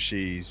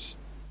 Belushi's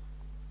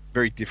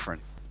very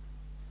different.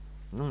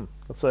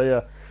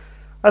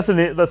 That's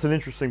an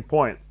interesting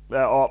point.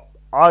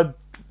 I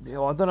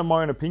don't have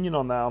my own opinion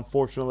on that.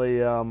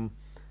 Unfortunately,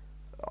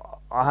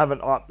 I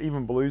haven't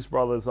even Blues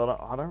Brothers.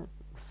 I don't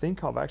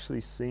think I've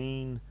actually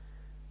seen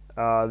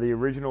the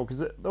original, because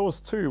there was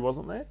two,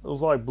 wasn't there? It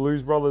was like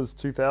Blues Brothers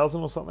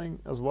 2000 or something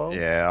as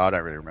well. Yeah, I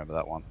don't really remember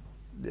that one.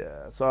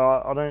 Yeah, so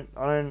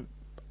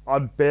I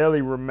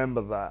barely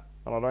remember that,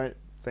 and I don't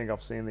think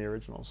I've seen the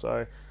original.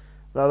 So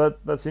no,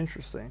 that's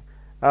interesting.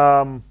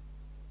 Um,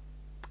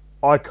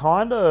 I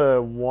kind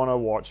of want to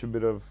watch a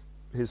bit of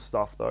his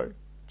stuff though,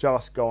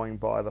 just going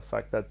by the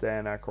fact that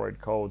Dan Aykroyd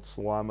called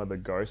Slimer the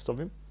ghost of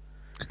him.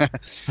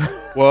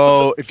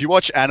 Well, if you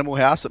watch Animal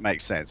House, it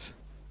makes sense,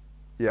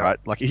 Yeah, right?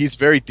 Like he's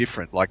very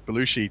different. Like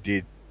Belushi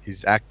did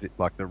his act,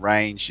 like the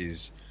range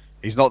is,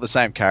 he's not the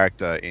same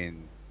character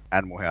in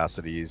Animal House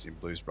that he is in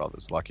Blues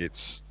Brothers. Like it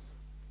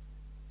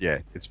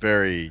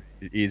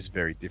is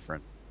very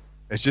different.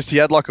 It's just he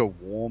had like a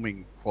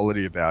warming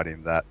quality about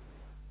him that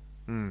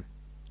mm,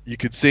 you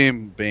could see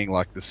him being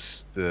like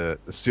the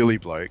silly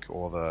bloke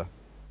or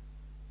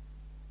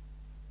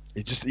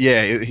he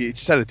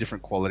just had a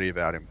different quality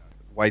about him,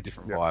 way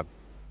different yeah. vibe.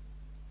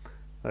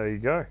 There you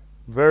go.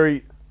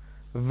 Very,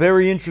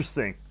 very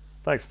interesting.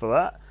 Thanks for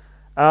that.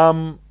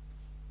 Um,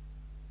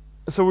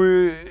 so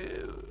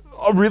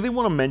I really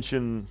want to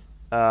mention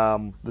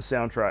the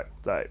soundtrack,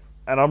 Dave,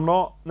 and I'm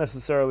not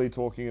necessarily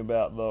talking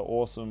about the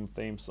awesome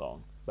theme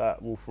song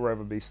that will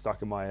forever be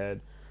stuck in my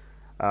head.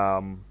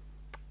 Um,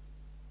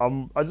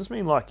 I just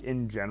mean like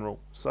in general.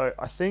 So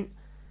I think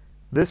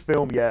this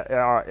film, yeah,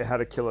 it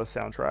had a killer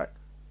soundtrack.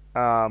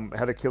 It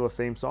had a killer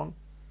theme song,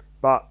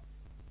 but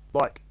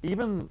like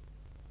even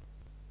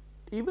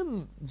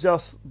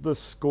just the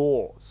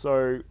score.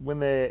 So when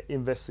they're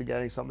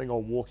investigating something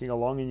or walking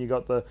along, and you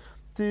got the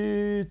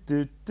do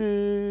do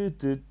do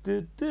do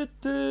do do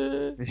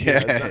do, you Yeah,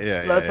 know, yeah,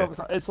 yeah, that yeah. type of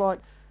stuff. It's like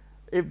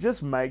it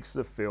just makes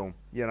the film.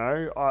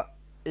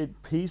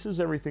 It pieces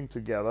everything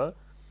together.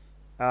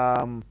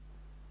 Um,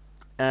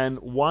 and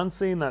one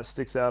scene that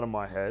sticks out in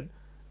my head,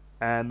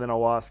 and then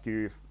I'll ask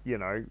you if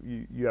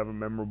you have a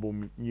memorable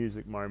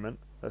music moment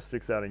that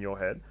sticks out in your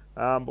head.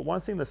 But one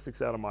scene that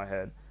sticks out in my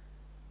head,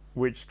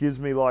 which gives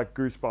me like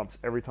goosebumps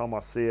every time I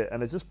see it,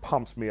 and it just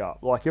pumps me up.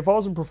 Like if I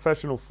was a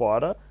professional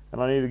fighter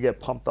and I needed to get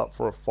pumped up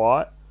for a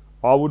fight,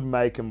 I would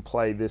make them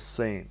play this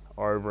scene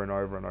over and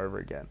over and over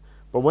again.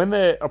 But when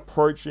they're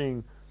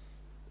approaching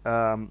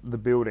the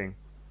building,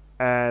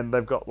 and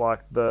they've got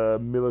like the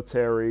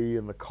military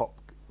and the cop,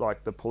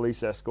 like the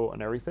police escort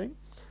and everything,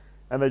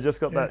 and they just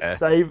got that Yeah.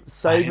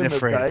 I ain't saving the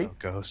afraid of day. no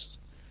ghosts.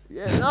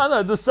 Yeah,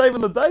 no, the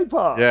saving the day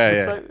part. Yeah,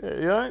 The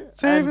yeah. and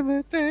Saving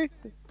the day.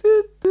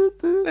 do, do,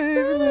 do, Saving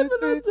saving the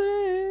day. the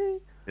day.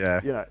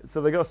 Yeah.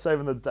 So they got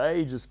saving the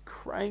day just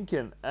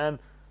cranking, and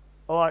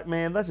like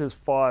man, that just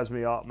fires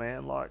me up,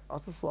 man. Like I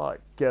just like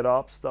get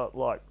up, start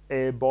like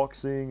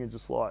airboxing, and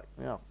just like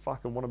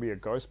fucking want to be a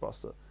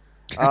Ghostbuster.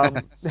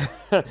 Um,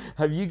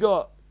 have you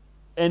got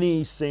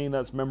any scene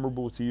that's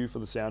memorable to you for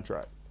the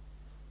soundtrack?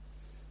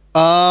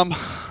 Um,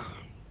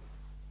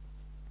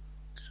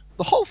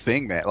 the whole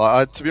thing, man.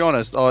 Like, to be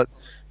honest,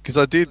 because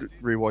I did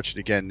rewatch it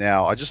again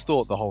now, I just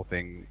thought the whole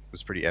thing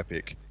was pretty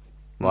epic.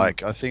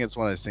 Like, I think it's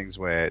one of those things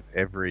where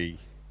every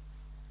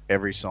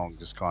song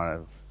just kind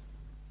of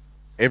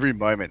every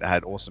moment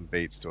had awesome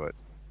beats to it,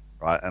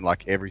 right? And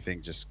like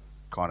everything just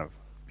kind of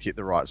hit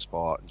the right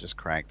spot and just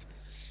cranked.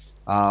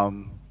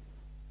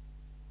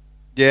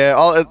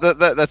 Yeah,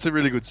 that's a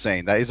really good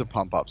scene. That is a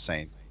pump up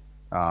scene.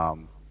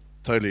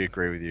 Totally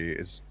agree with you.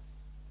 Is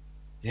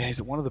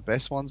it one of the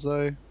best ones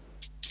though?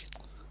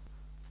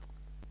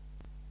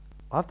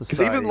 I have to Because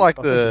say, even like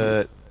I think it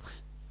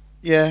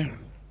yeah. is.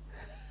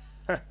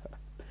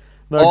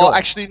 No, go on.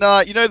 Actually,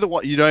 no.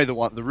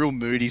 The real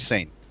moody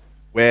scene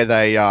where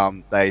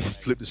they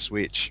flip the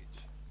switch,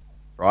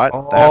 right?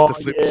 They have to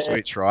flip the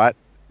switch, right?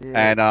 Yeah.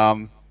 And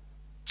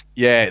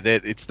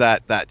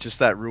it's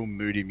that real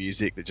moody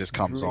music that just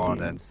comes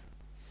on. And Dreams.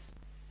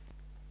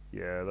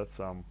 Yeah, that's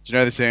do you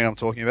know the scene I'm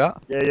talking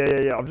about? Yeah.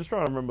 I'm just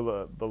trying to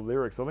remember the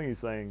lyrics. I think he's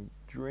saying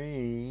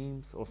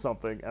dreams or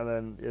something, and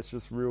then it's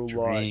just real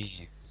like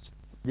Dreams,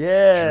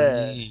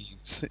 yeah,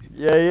 dreams,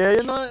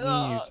 you know,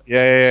 dreams.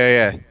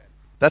 Yeah.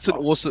 That's an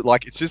awesome.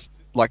 Like it's just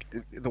like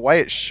the way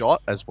it's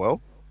shot as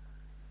well.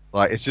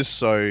 Like it's just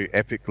so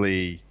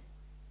epically.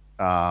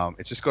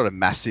 It's just got a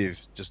massive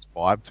just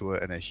vibe to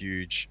it and a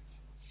huge.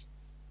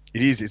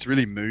 It is. It's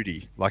really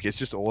moody. Like it's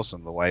just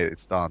awesome the way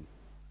it's done.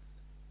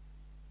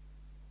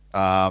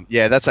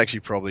 Yeah, that's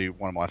actually probably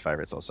one of my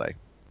favorites. I'll say.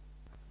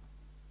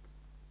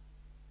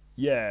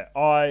 yeah.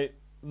 I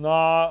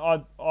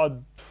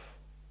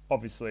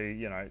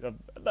obviously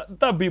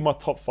that'd be my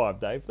top five,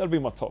 Dave. That'd be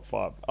my top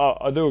five.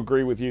 I do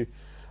agree with you,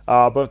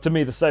 but to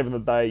me, the saving the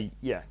day,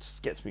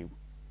 just gets me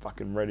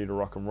fucking ready to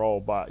rock and roll.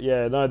 But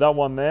yeah, no, that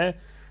one there,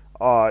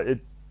 it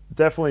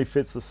definitely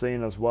fits the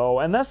scene as well.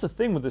 And that's the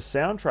thing with the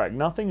soundtrack;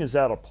 nothing is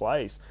out of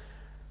place.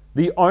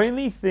 The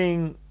only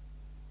thing,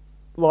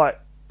 like,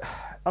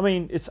 I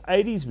mean, it's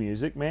 80s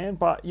music, man,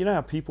 but you know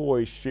how people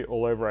always shit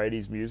all over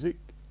 80s music?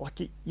 Like,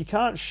 you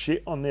can't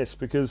shit on this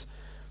because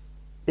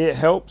it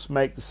helps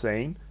make the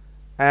scene,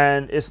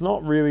 and it's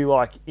not really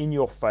like in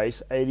your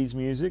face 80s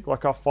music.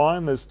 Like, I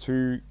find there's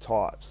two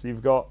types.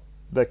 You've got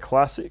the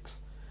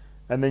classics,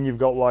 and then you've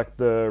got like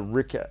the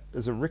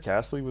is it Rick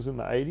Astley was in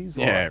the 80s?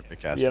 Yeah, Like,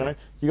 Rick Astley.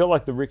 you got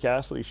like the Rick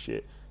Astley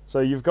shit. So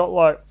you've got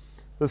like,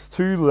 there's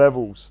two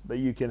levels that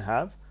you can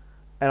have.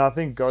 And I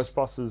think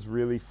Ghostbusters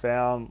really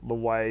found the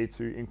way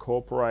to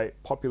incorporate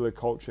popular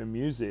culture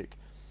music,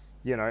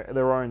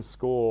 their own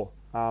score,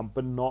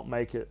 but not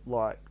make it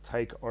like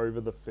take over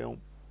the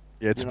film.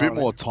 Yeah, it's You a know bit what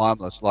I more mean?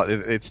 timeless. Like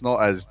it's not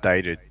as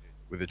dated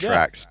with the Yeah.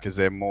 tracks because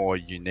they're more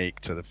unique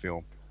to the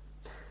film.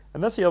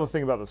 And that's the other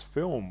thing about this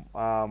film.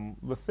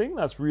 The thing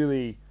that's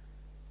really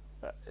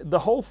the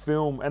whole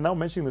film, and they'll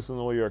mention this in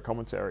all your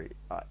commentary.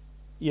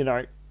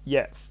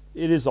 Yeah,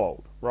 it is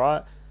old,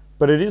 right?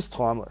 But it is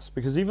timeless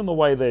because even the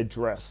way they're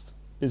dressed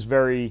is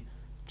very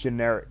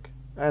generic,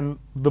 and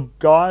the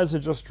guys are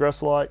just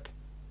dressed like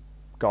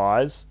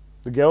guys.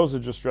 The girls are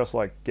just dressed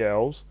like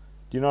girls.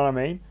 Do you know what I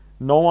mean?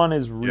 No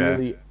one's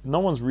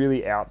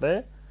really out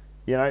there.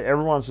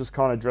 Everyone's just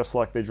kind of dressed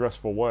like they're dressed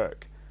for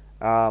work.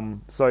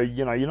 So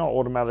you're not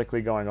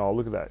automatically going, oh,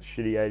 look at that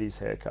shitty '80s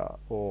haircut,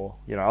 or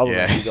other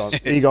than Yeah.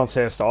 Egon's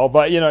hairstyle.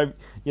 But you're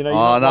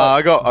Oh not no,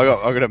 like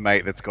I got a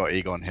mate that's got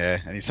Egon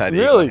hair, and he's had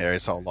Egon really. hair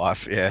his whole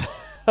life. Yeah,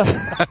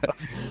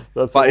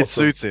 That's but it awesome.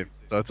 suits him,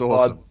 so it's Oh,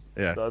 awesome.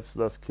 Yeah.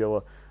 that's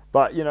killer.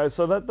 But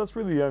so that's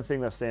really the only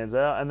thing that stands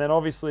out. And then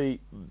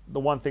obviously the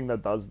one thing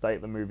that does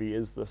date the movie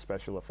is the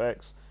special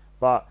effects.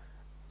 But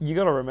you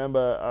got to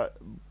remember,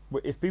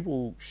 if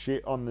people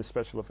shit on the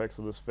special effects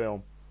of this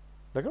film,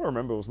 they got to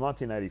remember it was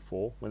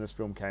 1984 when this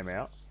film came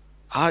out.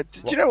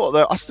 Did you know what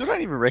though? I still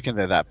don't even reckon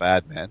they're that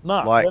bad, man. No,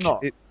 they're Like,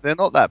 not. they're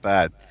not that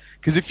bad.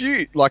 Because if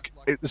you like,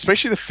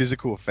 especially the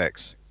physical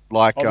effects,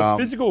 Oh, the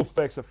physical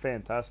effects are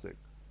fantastic.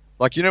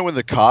 like when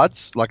the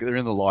cards, like they're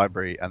in the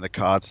library and the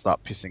cards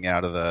start pissing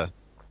out of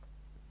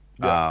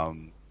Yeah,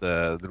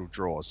 the little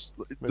drawers.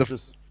 it's The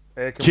just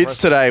air kids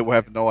compressed. today will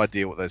have no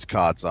idea what those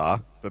cards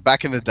are, but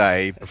back in the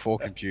day, before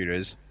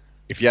computers,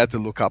 if you had to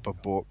look up a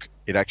book,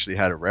 it actually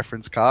had a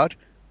reference card,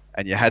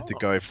 and you had to Oh.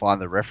 go find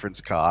the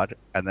reference card,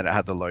 and then it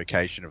had the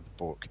location of the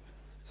book.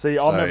 See, I've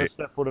So never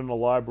stepped foot in a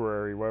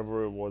library,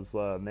 whether it was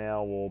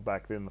now or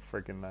back then, the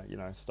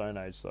freaking Stone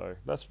Age. So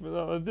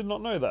I did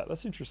not know that.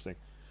 That's interesting.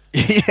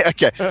 yeah,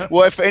 okay.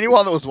 Well, if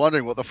anyone that was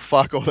wondering what the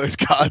fuck all those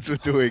cards were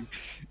doing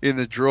in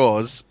the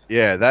drawers,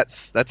 yeah,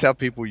 that's how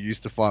people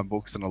used to find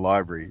books in a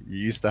library. You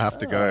used to have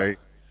to Ah, go,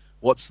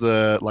 what's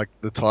the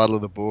title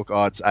of the book?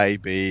 Oh, it's A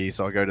B.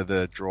 So I go to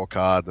the draw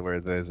card where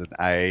there's an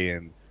A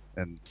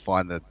and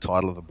find the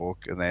title of the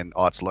book, and then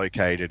it's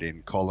located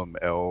in column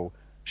L,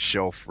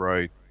 shelf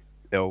row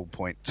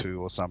L.2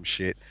 or some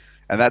shit,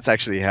 and that's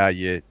actually how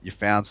you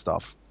found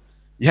stuff.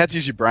 You had to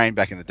use your brain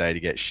back in the day to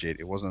get shit.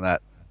 It wasn't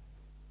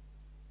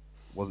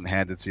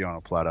handed to you on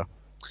a platter.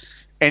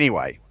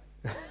 Anyway,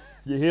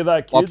 you hear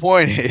that, my kids?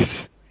 point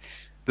is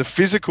the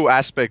physical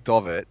aspect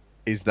of it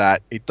is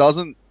that it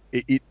doesn't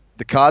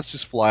the cards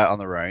just fly out on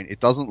their own. It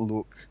doesn't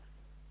look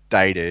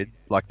dated.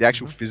 Like the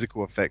actual Hmm.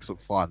 physical effects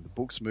look fine. The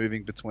books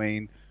moving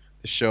between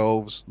the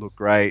shelves look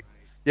great.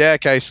 Yeah,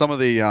 okay, some of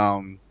the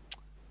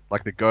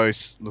like the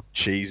ghosts look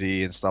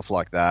cheesy and stuff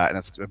like that, and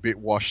it's a bit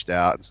washed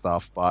out and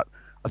stuff, but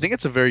I think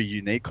it's a very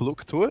unique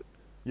look to it.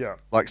 Yeah,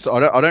 Like, so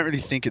I don't really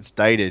think it's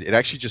dated. It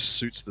actually just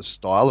suits the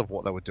style of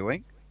what they were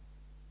doing.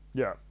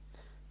 yeah.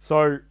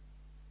 So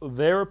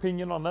their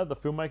opinion on that, the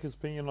filmmaker's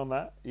opinion on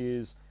that,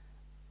 is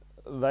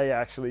they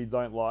actually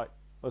don't like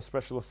the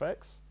special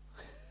effects.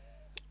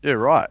 Yeah,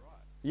 right.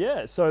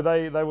 Yeah, so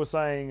they were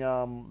saying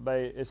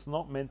they it's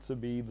not meant to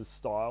be the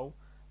style,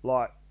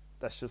 like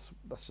that's just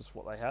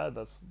what they had.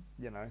 That's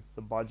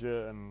the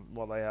budget and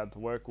what they had to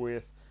work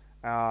with,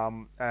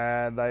 and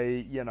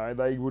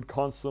they would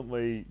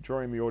constantly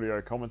during the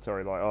audio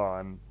commentary like, oh,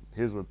 and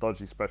here's a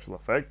dodgy special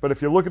effect. But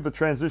if you look at the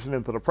transition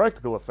into the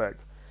practical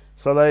effect,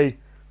 so they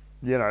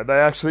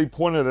actually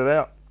pointed it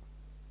out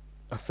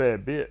a fair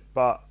bit.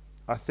 But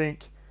I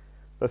think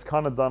that's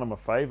kind of done him a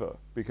favor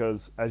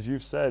because, as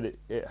you've said,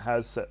 it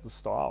has set the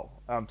style.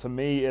 To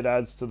me, it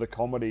adds to the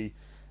comedy,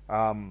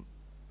 and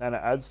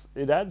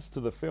it adds to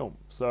the film.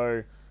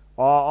 So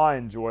I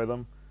enjoy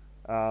them.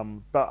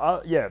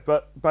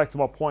 But back to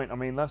my point. I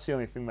mean, that's the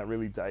only thing that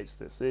really dates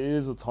this. It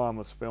is a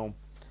timeless film,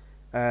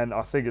 and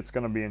I think it's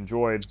going to be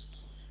enjoyed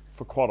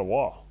for quite a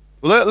while.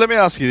 Well, let me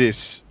ask you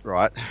this,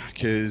 right?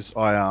 Because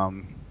I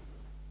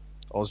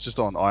was just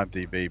on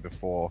IMDb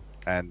before,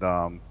 and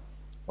I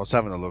was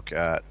having a look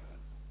at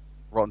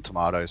Rotten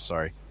Tomatoes,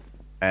 sorry,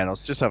 and I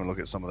was just having a look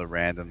at some of the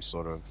random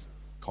sort of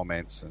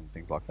comments and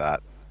things like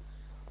that.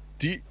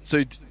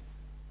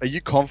 Are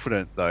you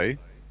confident though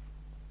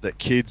that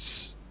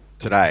kids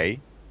today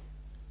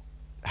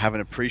have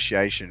an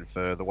appreciation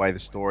for the way the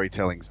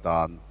storytelling's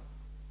done,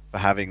 for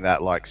having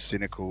that like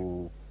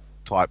cynical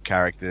type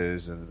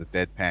characters and the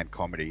deadpan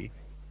comedy,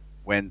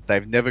 when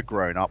they've never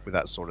grown up with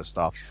that sort of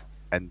stuff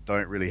and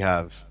don't really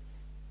have,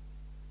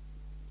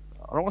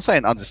 I don't want to say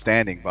an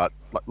understanding, but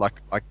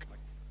like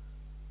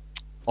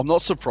I'm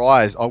not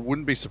surprised. I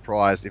wouldn't be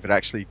surprised if it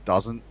actually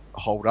doesn't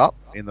hold up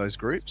in those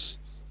groups.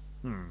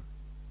 Hmm.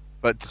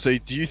 But so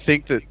do you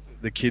think that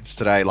the kids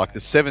today, like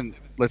the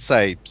let's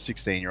say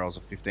 16-year-olds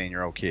or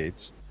 15-year-old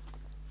kids,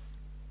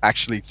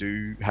 actually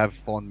do have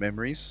fond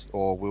memories,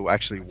 or will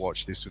actually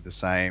watch this with the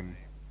same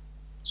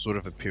sort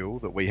of appeal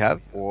that we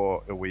have,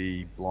 or are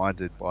we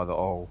blinded by the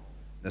old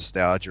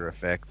nostalgia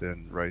effect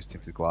and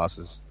rose-tinted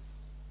glasses?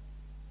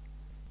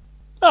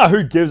 Ah,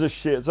 who gives a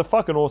shit? It's a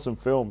fucking awesome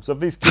film. So if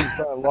these kids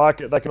don't like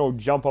it, they can all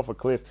jump off a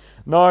cliff.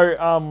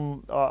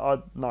 No,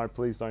 no,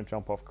 please don't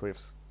jump off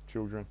cliffs,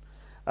 children.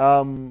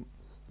 Um,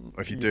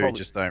 Or if you you do, probably,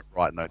 just don't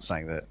write notes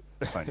saying that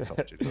phony told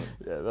you to do it.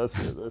 yeah,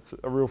 that's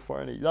a real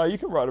phony. No, you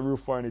can write a real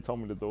phony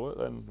told me to do it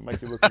and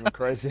make you look even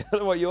crazier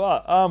than what you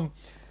are.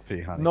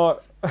 P honey. No,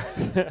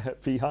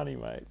 P honey,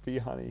 mate, P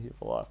honey here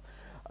for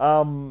life.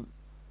 Um,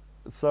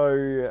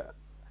 so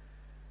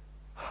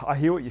I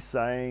hear what you're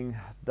saying,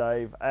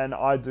 Dave, and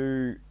I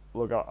do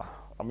look.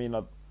 I mean,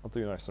 I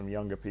do know some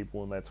younger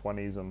people in their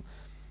 20s, and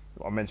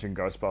I mentioned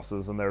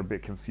Ghostbusters, and they're a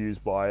bit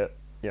confused by it.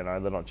 They're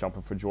not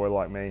jumping for joy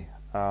like me.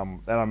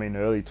 And I mean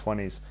early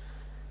 20s.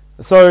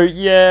 So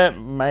yeah,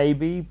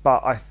 maybe,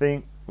 but I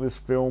think this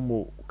film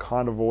will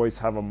kind of always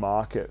have a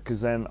market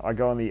because then I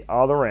go on the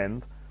other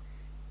end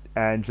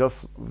and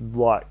just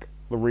like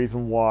the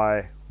reason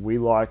why we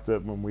liked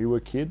it when we were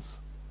kids.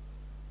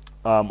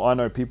 I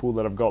know people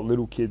that have got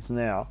little kids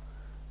now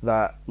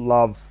that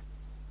love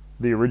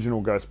the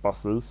original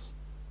Ghostbusters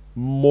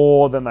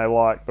more than they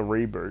like the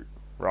reboot,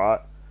 right?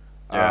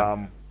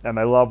 Yeah. And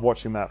they love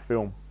watching that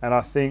film. And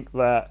I think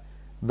that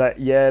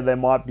yeah, there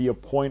might be a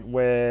point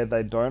where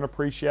they don't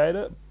appreciate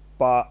it,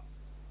 but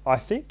I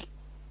think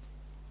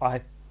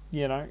I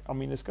I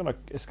mean it's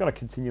gonna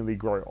continually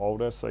grow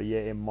older, so yeah,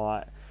 it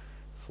might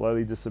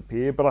slowly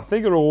disappear, but I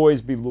think it'll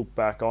always be looked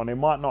back on. It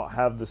might not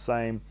have the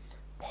same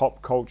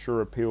pop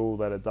culture appeal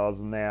that it does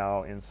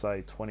now in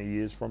say 20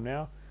 years from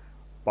now,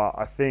 but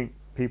I think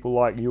people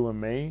like you and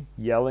me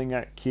yelling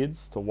at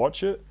kids to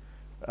watch it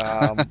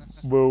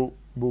will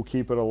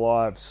keep it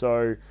alive.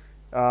 So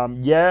I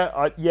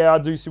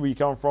do see where you're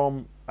coming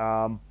from,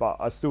 but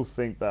I still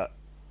think that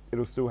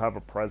it'll still have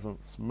a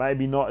presence.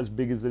 Maybe not as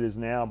big as it is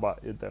now, but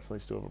it definitely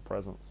still have a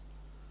presence.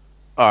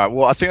 All right.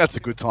 Well, I think that's a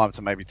good time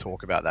to maybe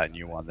talk about that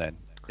new one then.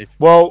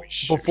 Well,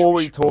 before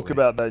we talk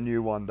about that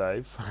new one,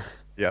 Dave,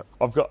 Yep.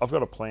 I've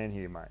got a plan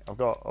here, mate. I've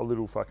got a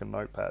little fucking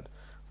notepad.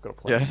 I've got a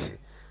plan here.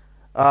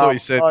 I thought you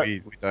said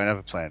we don't have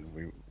a plan.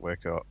 We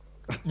work out.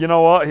 You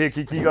know what? Here,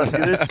 can you guys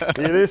hear this?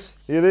 Hear this?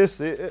 Hear this?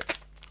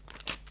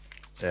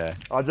 Yeah.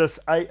 I just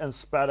ate and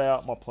spat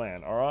out my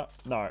plan. All right?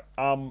 No.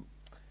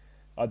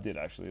 I did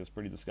actually. It was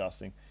pretty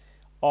disgusting.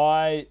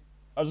 I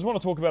just want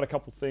to talk about a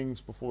couple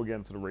things before we get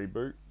into the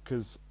reboot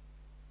because,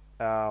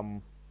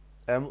 and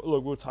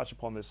look, we'll touch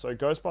upon this. So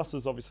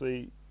Ghostbusters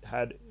obviously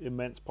had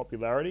immense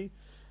popularity.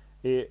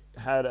 It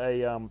had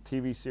a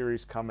TV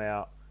series come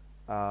out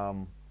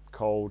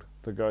called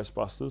The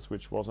Ghostbusters,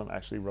 which wasn't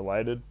actually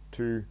related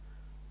to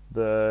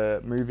the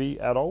movie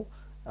at all.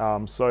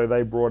 So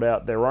they brought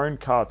out their own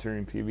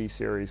cartoon TV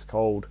series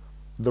called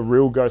The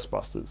Real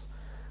Ghostbusters.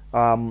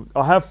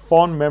 I have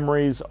fond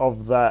memories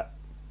of that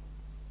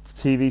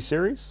TV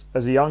series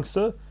as a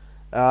youngster.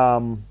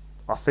 I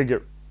think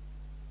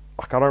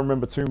I don't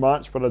remember too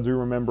much, but I do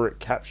remember it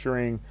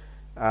capturing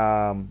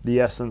the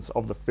essence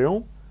of the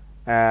film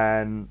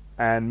and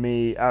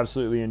me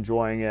absolutely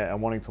enjoying it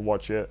and wanting to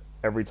watch it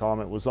every time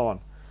it was on.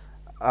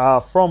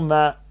 From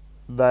that,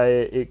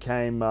 it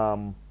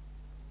came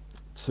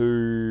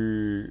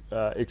to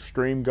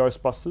Extreme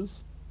Ghostbusters.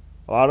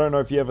 I don't know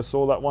if you ever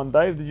saw that one,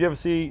 Dave. Did you ever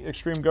see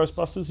Extreme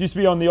Ghostbusters? Used to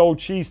be on the old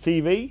Cheese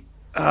TV.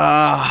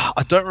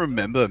 I don't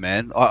remember,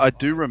 man. I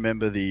do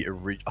remember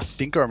I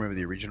think I remember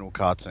the original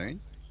cartoon.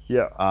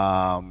 Yeah.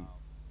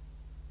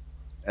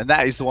 And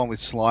that is the one with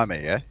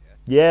Slimer, yeah?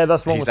 Yeah,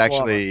 that's the one with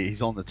Slimer.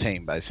 He's on the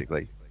team,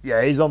 basically.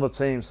 Yeah, he's on the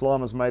team.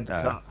 Slimer's made the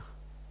cut.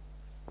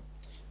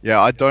 Yeah,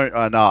 I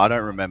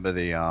don't remember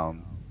the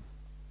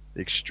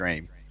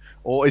Extreme.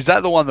 Or is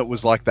that the one that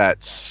was like that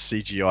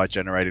CGI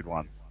generated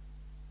one?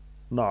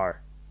 No.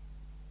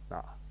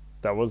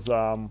 That was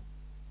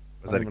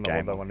Was that a game?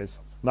 What that one is.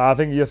 No, I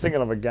think you're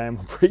thinking of a game,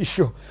 I'm pretty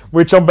sure,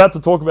 which I'm about to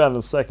talk about in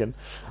a second.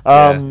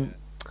 And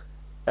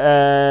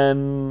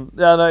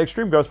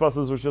Extreme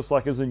Ghostbusters was just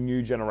like as a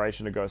new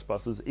generation of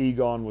Ghostbusters.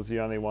 Egon was the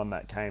only one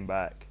that came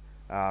back.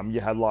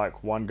 You had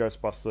like one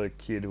Ghostbuster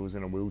kid who was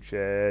in a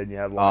wheelchair, and you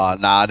had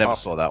like I never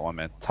saw that one,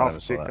 man.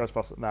 Tough fit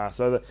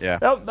Ghostbuster. Yeah.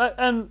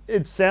 And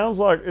it sounds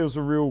like it was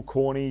a real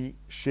corny,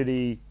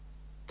 shitty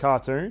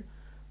cartoon,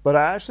 but it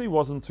actually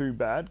wasn't too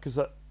bad because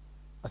I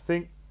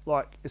think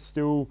like it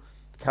still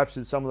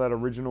captured some of that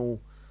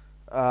original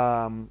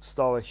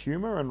style of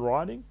humor and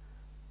writing.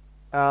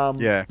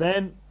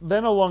 Then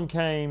along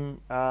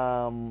came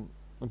a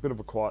bit of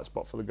a quiet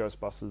spot for the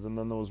Ghostbusters, and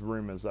then there was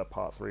rumors that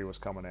Part 3 was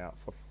coming out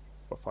for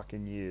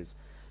fucking years.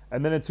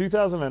 And then in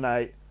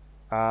 2008,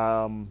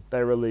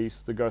 they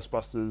released the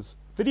Ghostbusters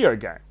video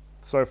game.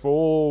 So for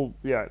all,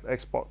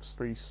 Xbox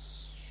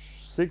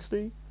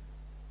 360,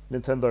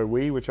 Nintendo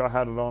Wii, which I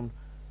had it on,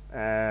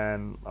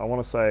 and I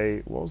want to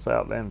say, what was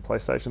out then?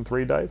 PlayStation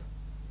 3, Dave?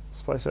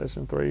 Was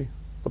PlayStation 3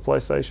 the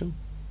PlayStation?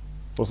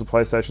 Or was it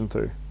PlayStation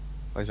 2?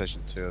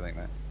 PlayStation 2, I think,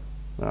 mate.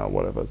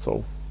 Whatever, it's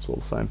all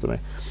the same to me.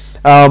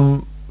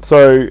 And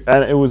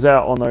it was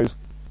out on those.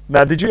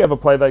 Now, did you ever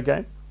play that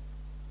game?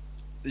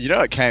 You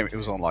know, it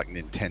was on like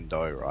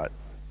Nintendo, right?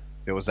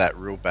 It was that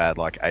real bad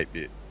like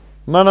 8-bit.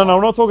 No, I'm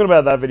not talking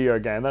about that video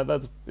game.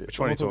 That's which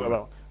one are you talking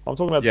about? I'm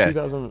talking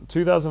about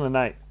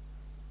 2008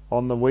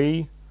 on the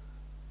Wii.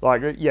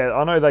 Like, yeah,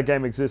 I know that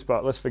game exists,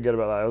 but let's forget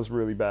about that. It was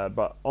really bad.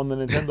 But on the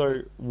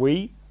Nintendo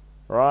Wii,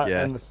 right,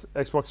 and the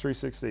Xbox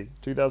 360,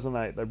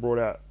 2008, they brought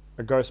out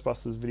a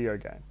Ghostbusters video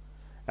game,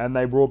 and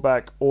they brought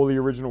back all the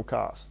original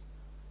cast,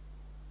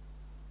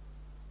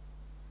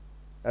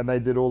 and they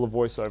did all the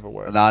voiceover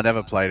work. No, I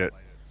never played it.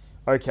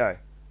 Okay,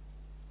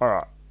 all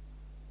right.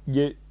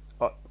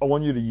 I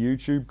want you to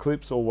YouTube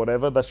clips or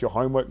whatever. That's your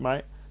homework,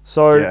 mate.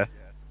 So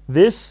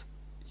this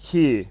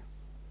here,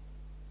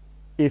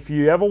 if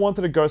you ever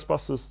wanted a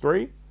Ghostbusters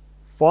 3,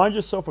 find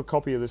yourself a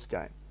copy of this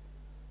game,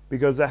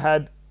 because it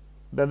had.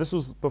 Now this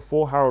was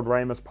before Harold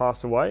Ramis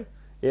passed away.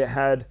 It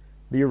had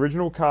the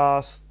original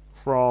cast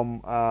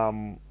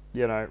from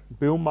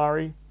Bill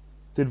Murray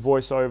did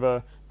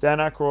voiceover, Dan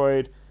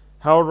Aykroyd,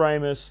 Harold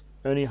Ramis,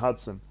 Ernie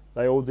Hudson.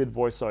 They all did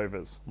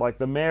voiceovers. Like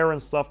the mayor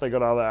and stuff, they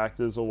got other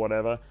actors or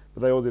whatever,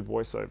 but they all did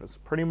voiceovers.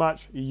 Pretty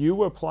much, you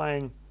were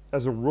playing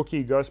as a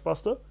rookie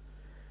Ghostbuster,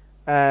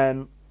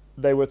 and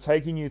they were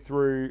taking you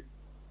through,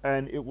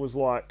 and it was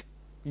like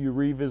you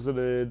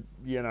revisited,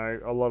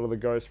 a lot of the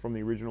ghosts from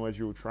the original as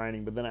you were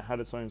training, but then it had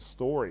its own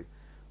story.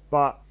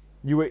 But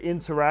you were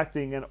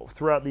interacting, and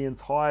throughout the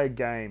entire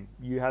game,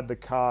 you had the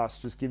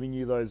cast just giving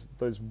you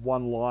those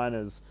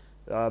one-liners,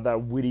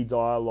 that witty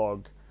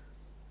dialogue,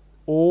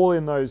 all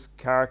in those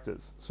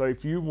characters. So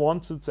if you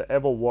wanted to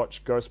ever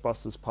watch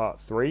Ghostbusters Part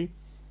 3,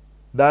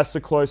 that's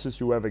the closest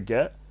you ever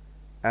get,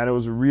 and it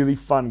was a really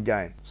fun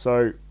game.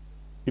 So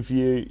if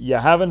you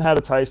haven't had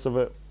a taste of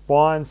it,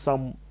 find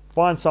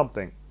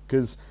something,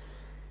 because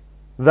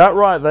that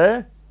right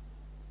there,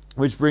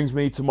 which brings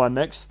me to my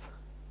next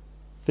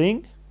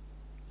thing,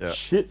 Yeah.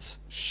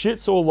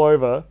 shits all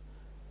over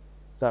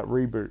that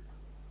reboot,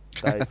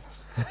 Dave.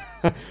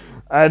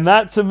 And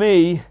that, to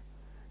me,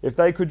 if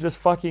they could just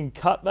fucking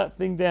cut that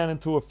thing down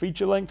into a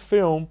feature-length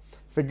film,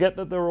 forget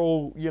that they're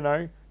all,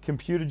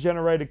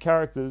 computer-generated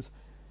characters,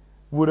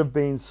 would have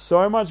been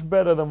so much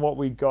better than what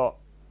we got.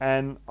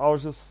 And I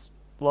was just,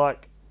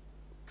 like,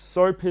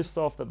 so pissed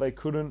off that they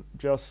couldn't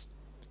just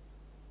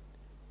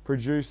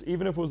produce,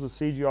 even if it was a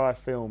CGI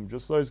film,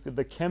 just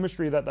the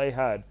chemistry that they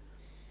had.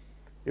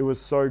 It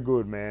was so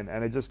good, man,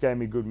 and it just gave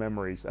me good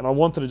memories. And I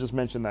wanted to just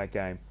mention that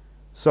game.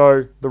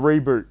 So, the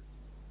reboot.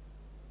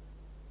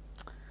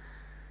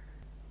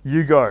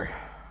 You go.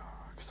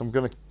 Because I'm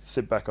going to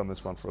sit back on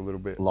this one for a little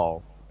bit.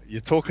 Lol.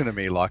 You're talking to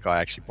me like I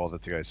actually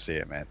bothered to go see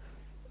it, man.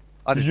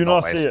 Did you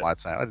not see it? My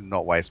time. I did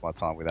not waste my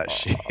time with that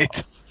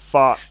shit.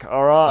 Fuck.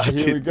 All right,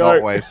 here we go. I did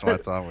not waste my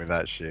time with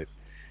that shit.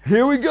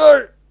 Here we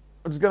go.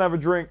 I'm just going to have a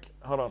drink.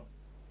 Hold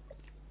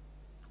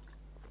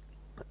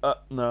on.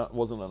 No, it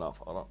wasn't enough.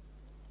 Hold on.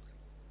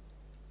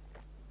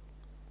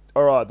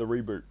 Alright, the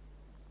reboot.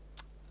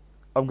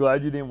 I'm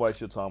glad you didn't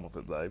waste your time with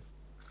it, Dave.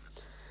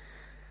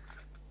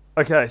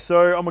 Okay,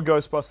 so I'm a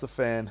Ghostbuster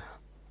fan,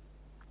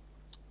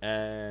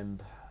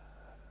 and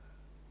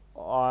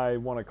I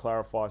want to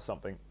clarify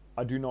something.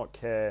 I do not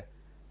care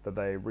that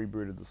they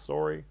rebooted the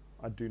story.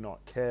 I do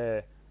not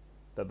care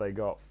that they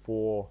got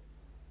 4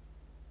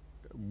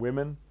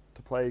 women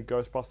to play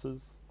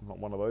Ghostbusters. I'm not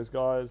one of those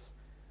guys.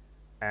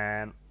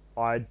 And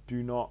I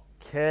do not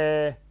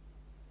care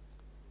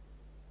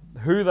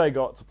who they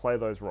got to play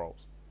those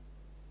roles.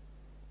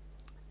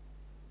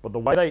 But the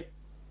way they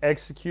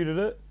executed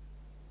it,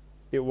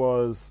 it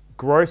was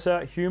gross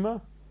out humor,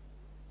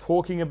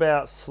 talking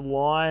about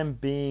slime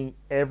being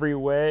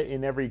everywhere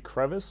in every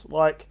crevice.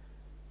 Like,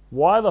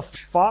 why the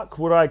fuck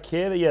would I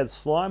care that you had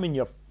slime in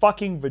your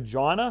fucking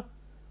vagina?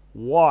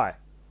 Why?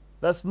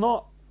 That's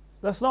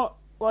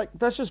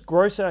just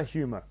gross out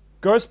humor.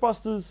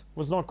 Ghostbusters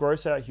was not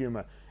gross out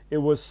humor. It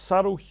was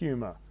subtle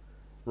humor,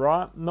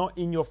 right? Not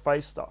in your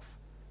face stuff.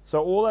 So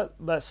all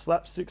that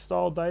slapstick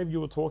style, Dave, you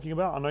were talking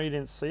about, I know you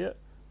didn't see it,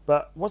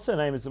 but what's her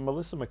name? Is it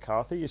Melissa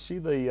McCarthy? Is she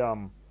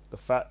the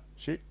fat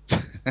chick?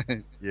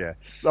 Yeah.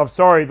 I'm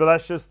sorry,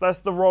 but that's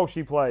the role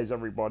she plays,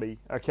 everybody.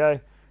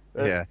 Okay?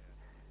 Yeah.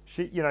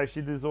 She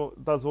does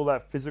all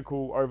that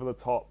physical, over the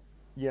top,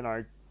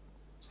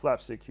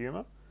 slapstick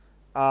humor.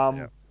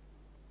 Yeah.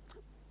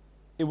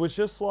 It was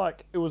just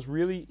like, it was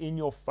really in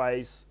your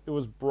face. It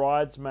was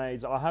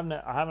Bridesmaids. I haven't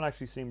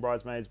actually seen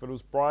Bridesmaids, but it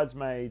was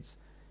Bridesmaids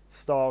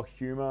style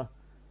humor.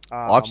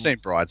 I've seen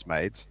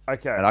Bridesmaids.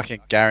 Okay. And I can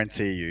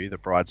guarantee you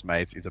that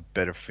Bridesmaids is a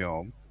better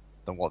film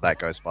than what that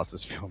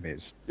Ghostbusters film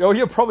is. Oh,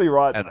 you're probably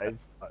right, And,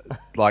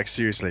 Dave.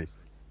 Seriously.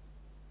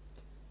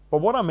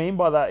 But what I mean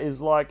by that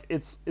is, like,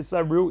 it's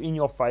that real in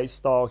your face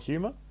style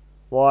humor.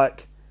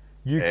 Like,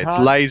 it's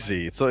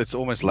lazy. It's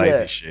almost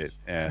lazy shit.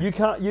 Yeah.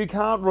 You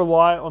can't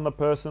rely on the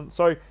person.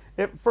 So,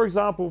 for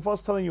example, if I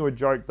was telling you a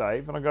joke,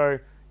 Dave, and I go,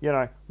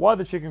 why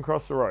the chicken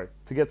cross the road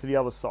to get to the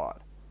other side?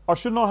 I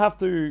should not have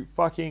to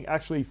fucking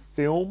actually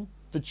film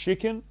the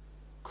chicken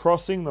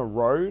crossing the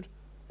road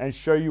and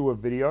show you a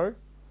video.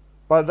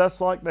 But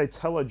that's like they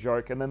tell a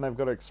joke and then they've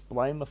got to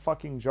explain the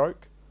fucking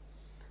joke.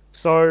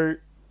 So,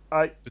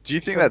 But do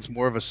you think that's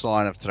more of a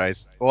sign of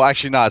today's... Well,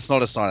 actually, no, it's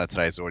not a sign of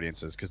today's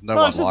audiences, because no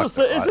one likes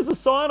it, right? It's just a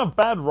sign of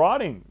bad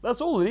writing.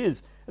 That's all it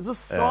is. It's a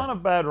sign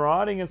of bad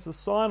writing. It's a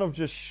sign of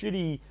just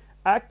shitty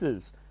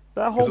actors.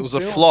 Because it was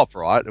a flop,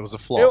 right? It was a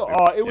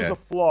flop. It was a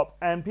flop.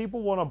 And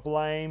people want to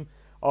blame...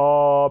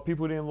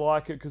 people didn't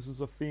like it because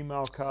it's a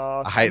female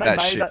cast. I hate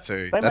that shit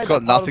too. That's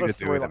got nothing to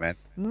do with it, man.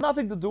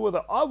 Nothing to do with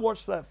it. I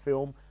watched that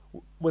film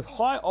with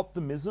high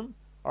optimism.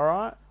 All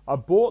right, I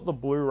bought the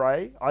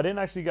Blu-ray. I didn't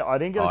get a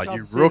chance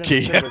to see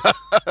rookie. it in the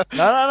cinemas.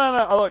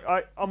 No. Look,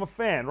 I'm a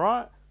fan,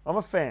 right? I'm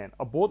a fan.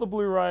 I bought the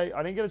Blu-ray.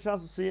 I didn't get a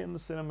chance to see it in the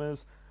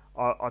cinemas.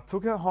 I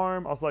took it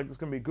home. I was like, this is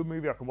gonna be a good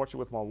movie. I can watch it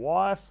with my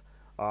wife.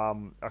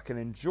 I can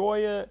enjoy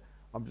it.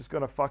 I'm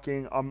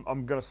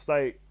gonna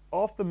stay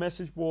off the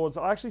message boards.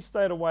 I actually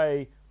stayed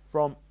away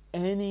from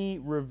any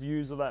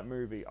reviews of that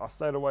movie. I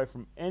stayed away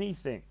from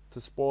anything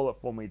to spoil it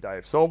for me,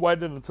 Dave. So I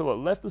waited until it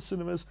left the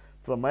cinemas,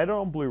 till I made it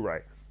on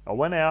Blu-ray. I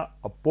went out,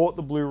 I bought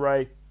the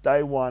Blu-ray,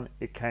 day one,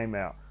 it came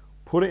out.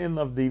 Put it in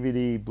the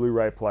DVD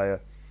Blu-ray player,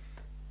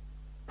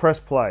 press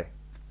play.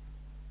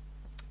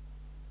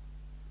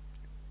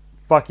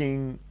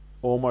 Fucking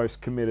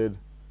almost committed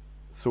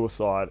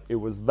suicide. It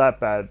was that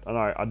bad. I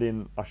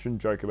know I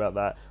shouldn't joke about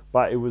that,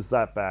 but it was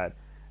that bad.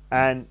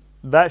 And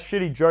that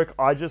shitty joke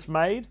I just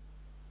made,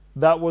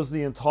 that was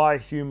the entire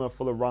humor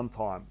for the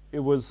runtime. It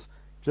was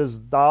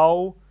just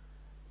dull,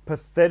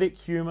 pathetic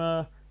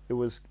humor. It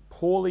was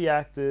poorly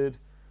acted.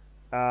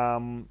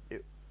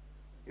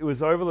 It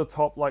was over the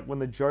top. Like when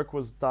the joke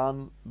was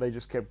done, they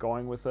just kept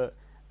going with it.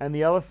 And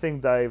the other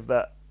thing, Dave,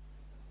 that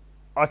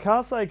I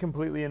can't say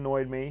completely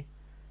annoyed me,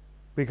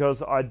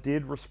 because I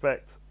did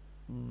respect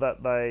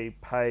that they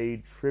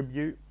paid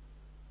tribute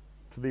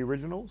to the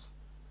originals.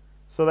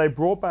 So they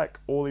brought back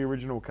all the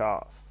original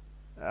cast.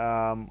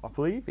 I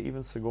believe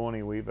even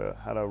Sigourney Weaver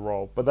had a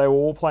role, but they were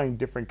all playing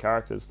different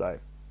characters,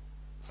 Dave.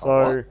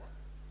 So,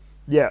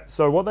 yeah.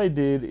 So what they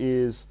did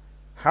is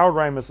Harold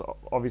Ramis,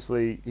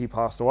 obviously, he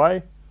passed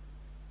away.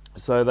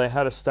 So they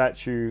had a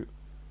statue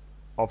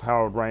of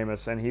Harold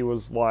Ramis, and he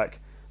was like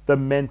the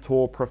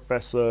mentor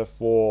professor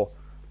for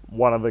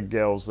one of the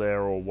girls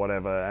there or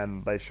whatever,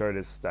 and they showed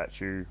his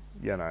statue,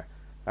 you know.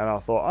 And I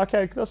thought,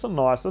 okay, that's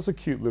a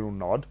cute little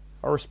nod.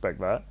 I respect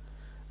that.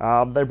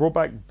 They brought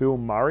back Bill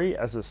Murray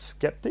as a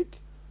skeptic.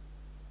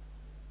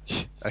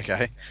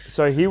 Okay.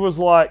 So he was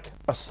like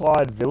a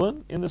side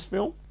villain in this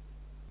film.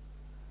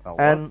 Oh,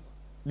 and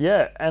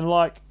yeah, and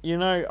like, you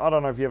know, I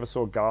don't know if you ever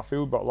saw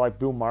Garfield, but like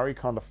Bill Murray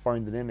kind of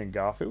phoned it in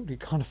Garfield. He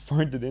kind of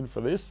phoned it in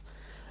for this.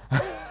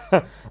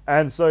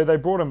 And so they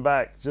brought him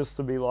back just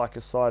to be like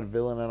a side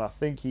villain, and I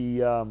think they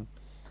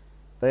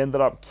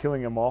ended up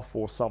killing him off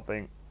or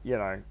something, you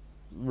know,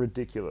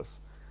 ridiculous.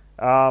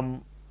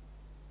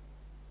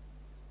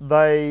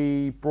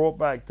 They brought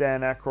back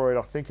Dan Aykroyd,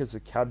 I think, as a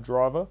cab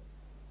driver,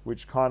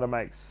 which kind of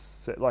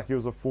makes it like he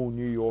was a full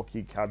New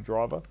Yorkie cab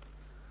driver,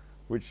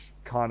 which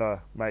kind of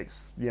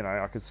makes, you know,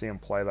 I could see him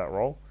play that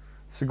role.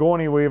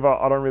 Sigourney Weaver,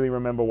 I don't really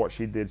remember what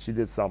she did. She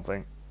did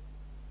something.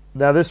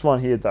 Now this one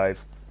here,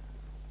 Dave,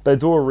 they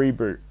do a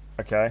reboot,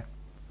 okay?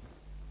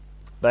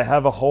 They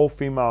have a whole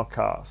female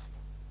cast,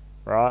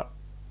 right?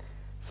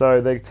 So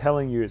they're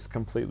telling you it's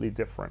completely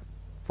different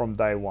from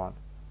day one.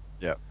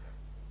 Yep.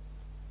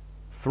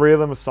 3 of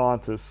them are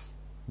scientists.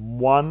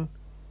 1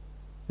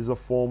 is a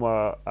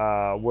former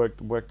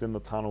worked in the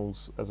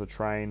tunnels as a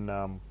train,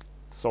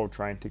 sold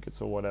train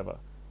tickets or whatever.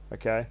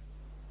 Okay.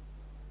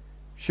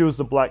 She was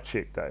the black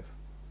chick, Dave.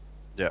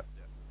 Yeah.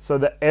 So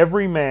the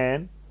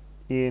everyman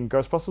in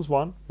Ghostbusters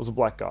 1 was a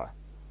black guy.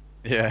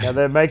 Yeah. Now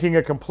they're making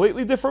a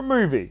completely different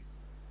movie.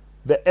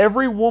 The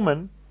every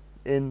woman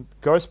in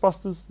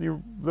Ghostbusters,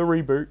 the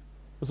reboot,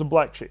 was a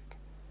black chick.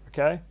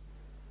 Okay.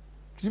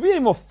 Could you be any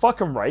more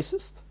fucking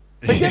racist?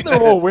 Forget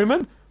they're all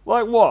women.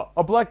 Like what?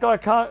 A black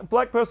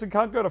person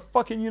can't go to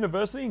fucking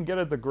university and get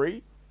a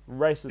degree?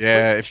 Racist.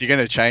 Yeah, if you're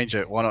gonna change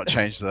it, why not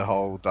change the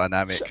whole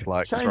dynamic?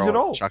 Change it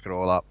all. Chuck it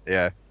all up.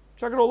 Yeah.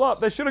 Chuck it all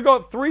up. They should have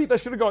got 3. They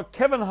should have got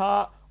Kevin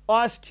Hart,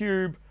 Ice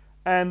Cube,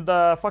 and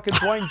fucking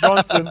Dwayne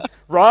Johnson,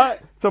 right,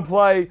 to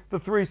play the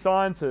 3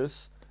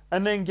 scientists,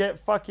 and then get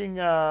fucking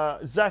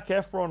Zac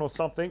Efron or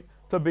something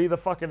to be the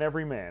fucking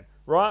everyman.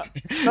 Right?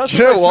 You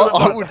know what?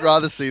 I would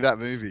rather see that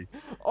movie.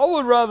 I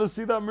would rather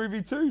see that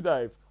movie too,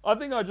 Dave. I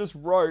think I just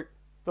wrote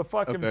the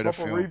fucking proper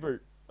film. reboot.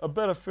 A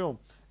better film.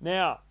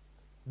 Now,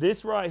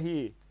 this right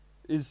here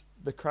is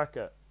the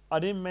cracker. I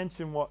didn't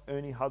mention what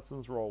Ernie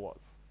Hudson's role was.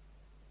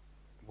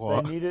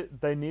 What?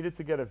 They needed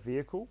to get a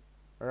vehicle,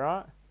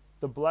 alright?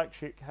 The black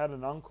chick had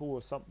an uncle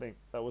or something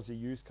that was a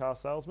used car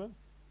salesman.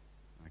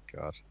 Oh,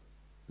 God.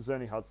 It was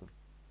Ernie Hudson.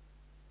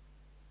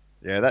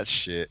 Yeah, that's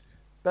shit.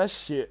 That's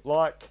shit.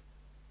 Like,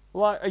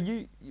 are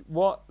you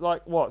what?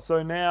 Like what?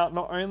 So now,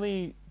 not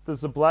only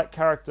does the black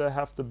character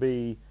have to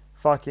be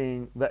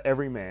fucking the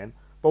everyman,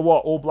 but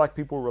what? All black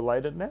people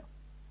related now?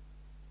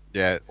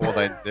 Yeah, or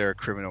they're a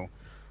criminal.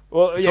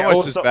 Well, it's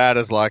almost as bad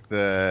as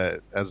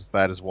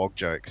as WOG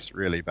jokes,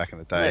 really, back in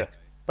the day. Yeah,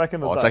 back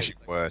in the day. It's actually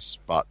worse,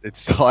 but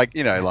it's like,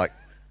 you know, like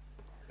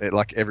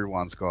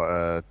everyone's got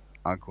a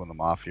uncle in the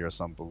mafia or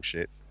some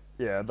bullshit.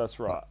 Yeah, that's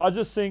right. I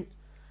just think,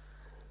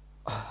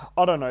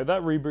 I don't know,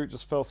 that reboot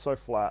just fell so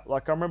flat.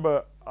 Like, I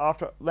remember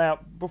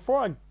before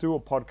I do a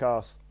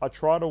podcast, I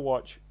try to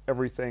watch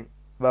everything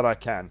that I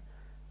can.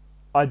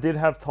 I did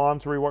have time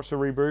to rewatch the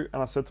reboot,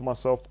 and I said to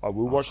myself, I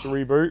will watch the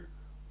reboot.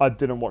 I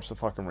didn't watch the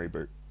fucking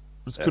reboot.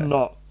 Just could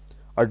not.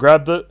 I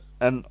grabbed it,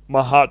 and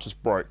my heart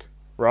just broke,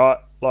 right?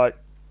 Like,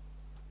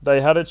 they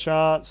had a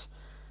chance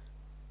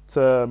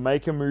to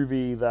make a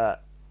movie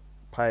that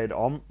paid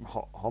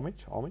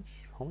homage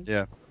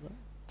Yeah.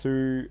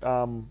 to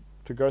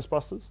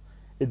Ghostbusters.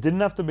 It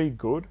didn't have to be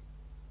good,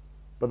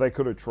 but they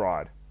could have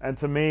tried. And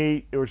to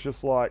me, it was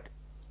just like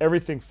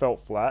everything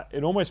felt flat.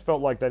 It almost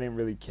felt like they didn't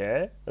really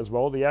care as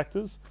well, the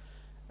actors.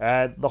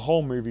 And the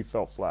whole movie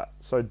felt flat.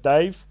 So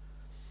Dave,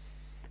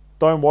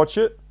 don't watch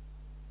it.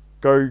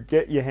 go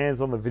get your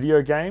hands on the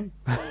video game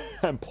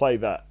and play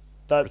that.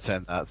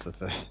 Pretend that's the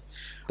thing.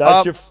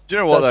 That's your Do you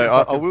know what that's though? your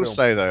I fucking will film.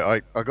 say though,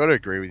 I got to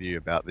agree with you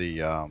about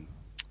the.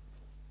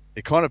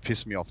 It kind of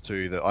pissed me off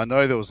too that I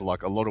know there was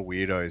like a lot of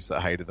weirdos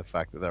that hated the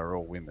fact that they were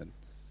all women.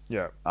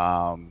 Yeah,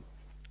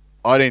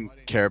 I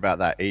didn't care about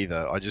that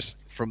either. I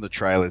just from the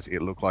trailers,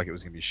 it looked like it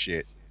was gonna be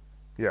shit,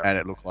 yeah, and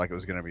it looked like it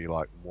was gonna be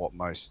like what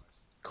most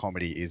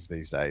comedy is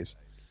these days.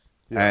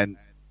 yeah, And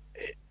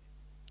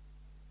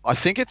I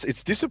think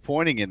it's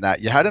disappointing in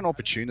that you had an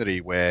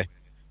opportunity where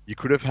you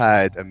could have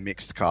had a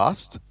mixed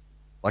cast.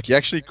 Like you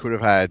actually could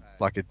have had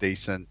like a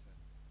decent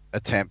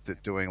attempt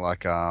at doing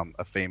like a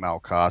female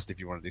cast if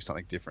you want to do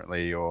something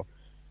differently, or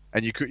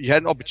and you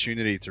had an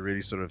opportunity to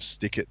really sort of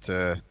stick it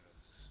to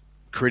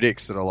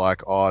critics that are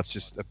like, oh, it's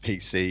just a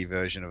PC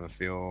version of a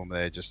film.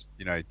 They're just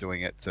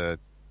doing it to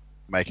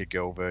make a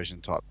girl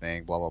version type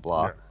thing, blah blah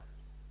blah. yeah,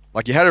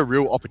 Like you had a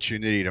real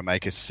opportunity to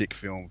make a sick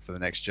film for the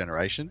next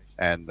generation,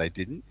 and they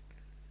didn't.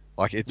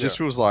 Like it yeah, just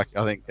feels like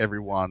I think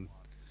everyone's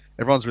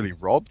really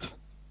robbed.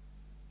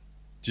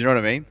 Do you know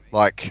what I mean?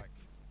 Like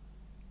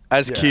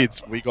as yeah,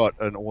 kids, we got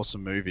an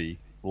awesome movie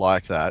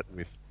like that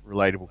with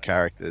relatable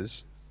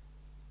characters.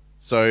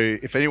 So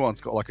if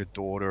anyone's got like a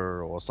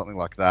daughter or something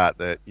like that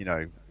that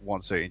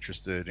wants her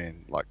interested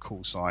in like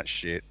cool science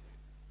shit,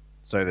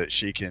 so that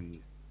she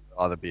can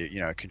either be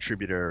a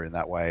contributor in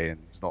that way and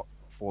it's not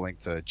falling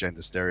to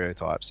gender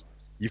stereotypes,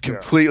 you've yeah.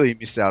 completely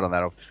missed out on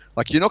that.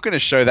 Like you're not going to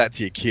show that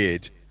to your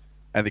kid,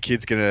 and the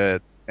kid's going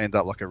to end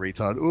up like a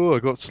retard. Oh, I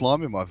got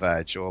slime in my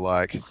vag, or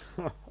like,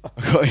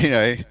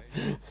 I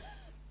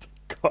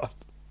got,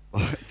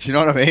 God, do you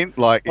know what I mean?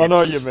 Like, I know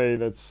what you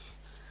mean. It's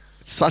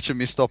such a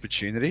missed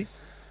opportunity.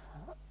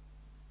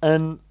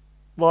 and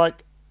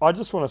like I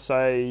just want to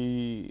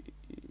say,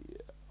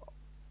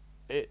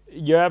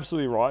 you're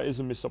absolutely right. It's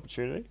a missed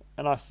opportunity,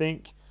 and I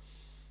think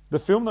the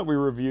film that we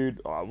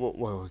reviewed,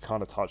 well, we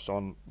kind of touched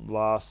on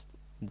last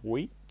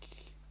week,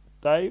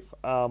 Dave.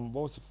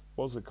 What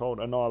was it called?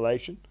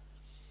 Annihilation.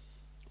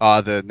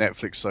 The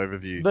Netflix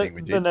overview thing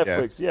we The did. Yeah,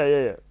 Netflix,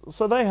 yeah.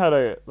 So they had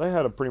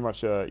a pretty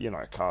much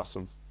a cast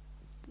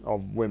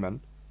of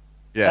women,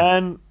 yeah,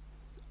 and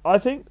I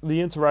think the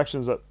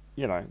interactions that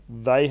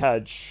they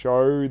had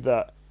show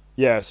that.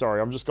 Yeah, sorry,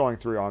 I'm just going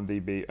through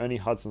IMDb. Ernie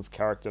Hudson's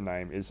character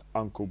name is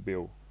Uncle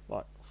Bill.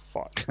 Like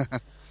fuck.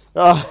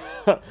 Uh,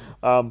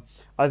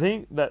 I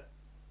think that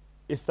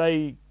if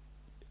they,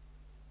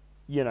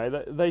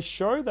 they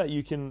show that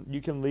you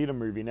can lead a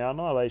movie. Now,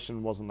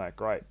 Annihilation wasn't that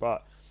great,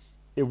 but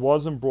it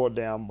wasn't brought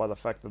down by the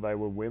fact that they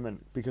were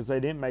women because they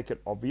didn't make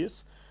it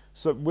obvious.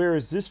 So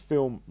whereas this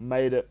film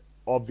made it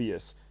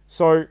obvious.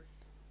 So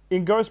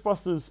in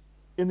Ghostbusters,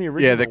 in the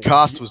yeah. The original,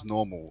 cast was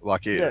normal.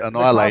 Like the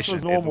cast was Annihilation,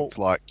 it normal. looked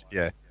like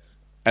It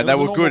and they was a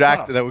were normal good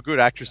cast. They were good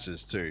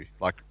actresses too.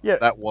 Like Yeah,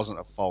 that wasn't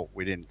a fault.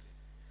 We didn't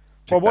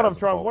but pick that as a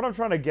fault. what I'm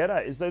trying to get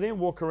at is they didn't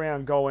walk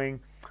around going,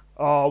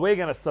 "Oh, we're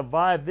gonna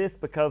survive this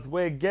because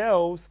we're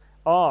girls."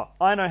 Oh,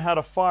 I know how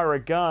to fire a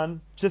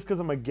gun. Just because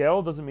I'm a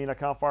girl doesn't mean I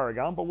can't fire a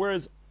gun. But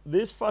whereas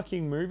this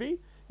fucking movie,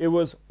 it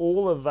was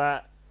all of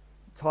that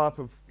type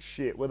of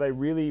shit where they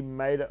really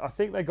made it. I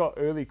think they got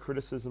early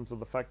criticisms of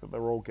the fact that they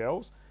were all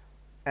girls,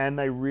 and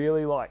they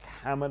really like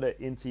hammered it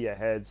into your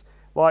heads.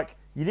 Like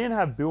you didn't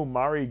have Bill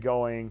Murray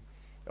going,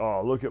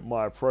 "Oh, look at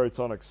my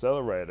proton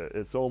accelerator.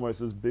 It's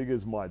almost as big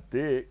as my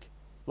dick."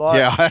 Like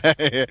Yeah,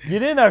 you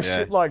didn't have yeah,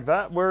 shit like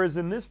that. Whereas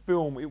in this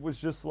film, it was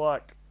just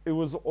like it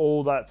was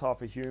all that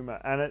type of humor,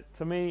 and it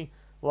to me,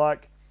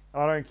 like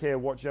I don't care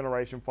what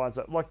generation finds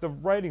that. Like the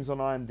ratings on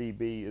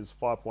IMDb is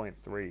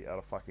 5.3 out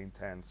of fucking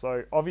 10.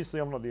 So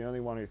obviously, I'm not the only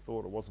one who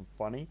thought it wasn't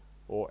funny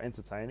or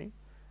entertaining.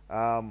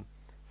 Um,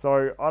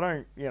 so I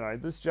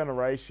don't, this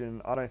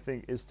generation, I don't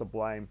think is to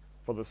blame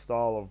for the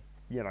style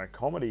of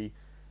comedy.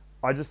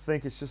 I just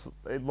think it's just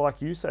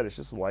like you said, it's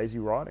just lazy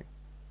writing.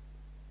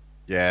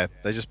 yeah.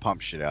 They just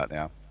pump shit out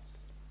now.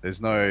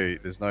 There's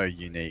no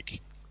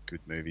unique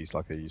good movies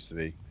like there used to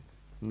be.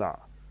 Nah.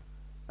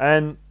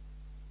 And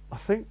I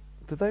think,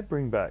 did they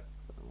bring back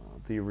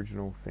the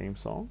original theme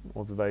song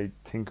or did they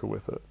tinker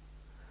with it?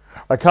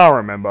 I can't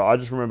remember. I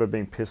just remember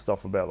being pissed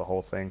off about the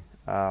whole thing,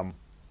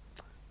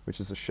 which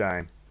is a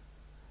shame.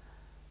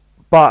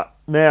 But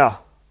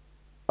now,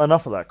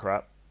 enough of that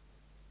crap.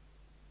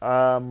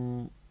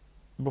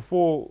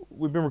 Before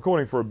we've been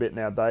recording for a bit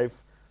now, Dave.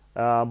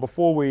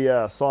 Before we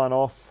sign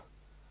off,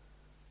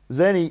 is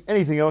there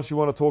anything else you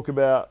want to talk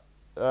about?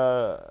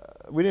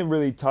 We didn't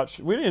really touch.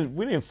 We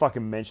didn't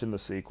fucking mention the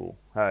sequel.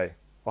 Hey,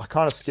 I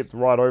kind of skipped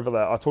right over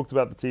that. I talked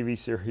about the TV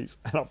series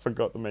and I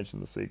forgot to mention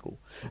the sequel.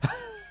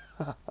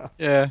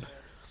 Yeah,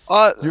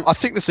 You- I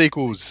think the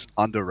sequel's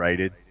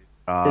underrated.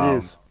 it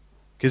is.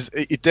 Because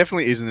it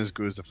definitely isn't as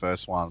good as the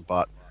first one,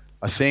 but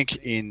I think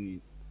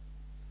in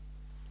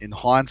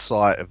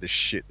hindsight of the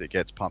shit that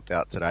gets pumped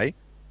out today,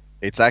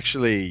 it's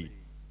actually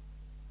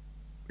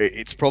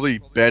it's probably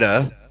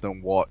better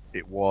than what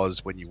it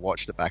was when you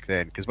watched it back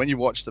then. Because when you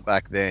watched it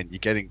back then, you're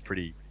getting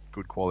pretty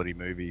good quality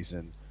movies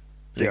and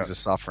things Yeah. are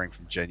suffering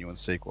from genuine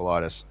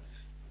sequelitis.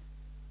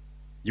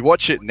 You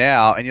watch it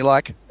now and you're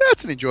like,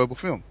 that's an enjoyable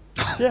film.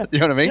 Yeah, You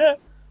know what I mean? yeah.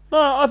 No,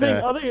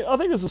 Yeah. I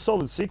think it's a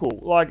solid sequel.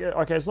 Like,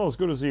 okay, it's not as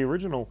good as the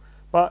original,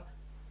 but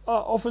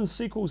often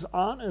sequels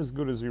aren't as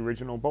good as the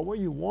original. But what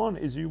you want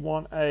is you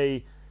want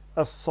a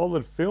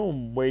solid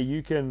film where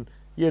you can,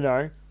 you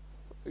know,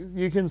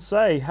 you can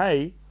say,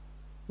 hey,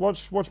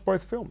 watch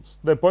both films.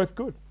 They're both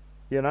good.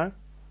 You know,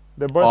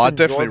 they're Oh, both I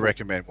definitely enjoyable.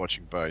 recommend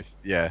watching both.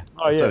 Yeah,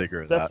 Oh I yeah, totally agree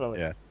with that. definitely,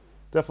 Yeah.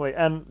 definitely.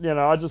 And you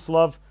know, I just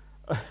love.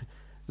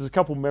 There's a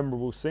couple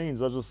memorable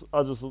scenes. It's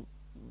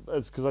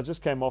because I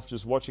just came off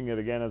just watching it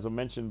again, as I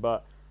mentioned.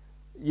 But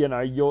you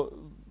know,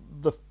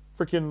 the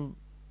freaking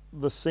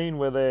the scene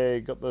where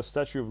they got the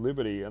Statue of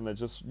Liberty and they're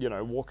just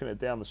walking it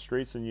down the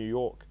streets in New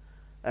York,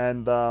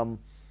 and Dan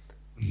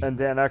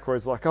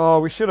Aykroyd's like, "Oh,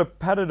 we should have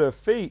patted her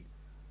feet,"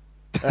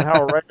 and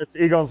how outrageous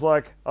Egon's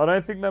like, "I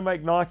don't think they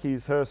make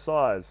Nikes her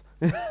size."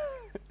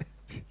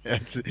 Yeah,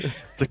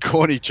 it's a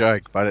corny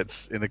joke, but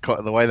it's in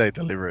the way they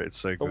deliver it. It's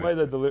so The good. way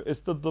they deliver, it's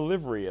the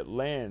delivery, it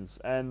lands,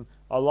 and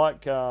I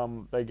like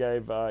they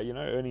gave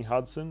Ernie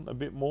Hudson a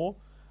bit more.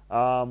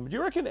 Do you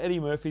reckon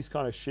Eddie Murphy's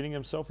kind of shitting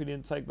himself he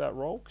didn't take that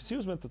role? Because he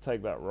was meant to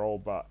take that role,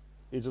 but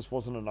it just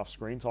wasn't enough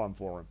screen time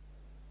for him.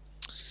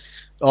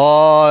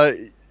 Oh,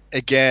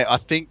 again, I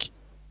think.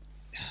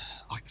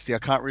 See, I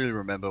can't really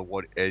remember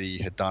what Eddie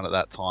had done at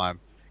that time.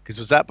 Because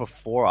was that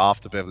before or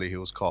after Beverly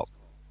Hills Cop?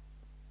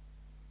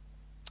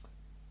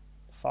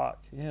 Fuck,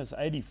 yeah, it's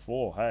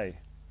 84. Hey,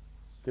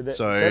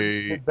 So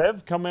did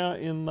Bev come out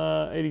in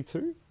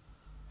 82?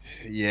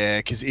 yeah,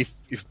 because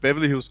if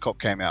Beverly Hills Cop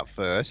came out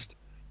first,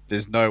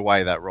 there's no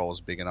way that role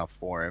is big enough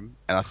for him,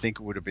 and I think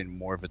it would have been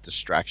more of a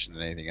distraction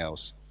than anything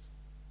else.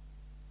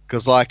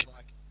 Because like,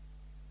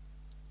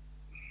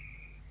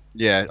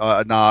 yeah,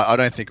 no, I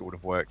don't think it would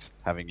have worked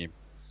having him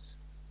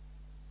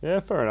Yeah,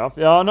 fair enough.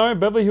 Yeah, I know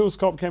Beverly Hills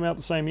Cop came out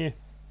the same year,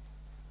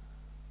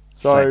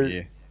 same so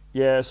year.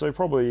 yeah, so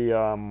probably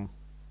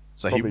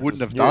So he probably wouldn't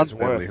just have knew done his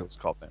Beverly worth. Hills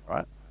Cop then,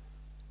 right?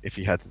 If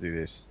he had to do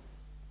this.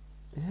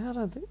 Yeah, I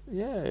don't think.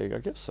 Yeah, I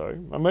guess so.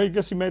 I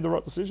guess he made the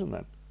right decision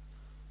then.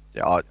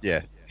 Yeah,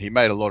 yeah. He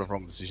made a lot of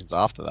wrong decisions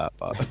after that,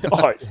 but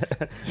Oh,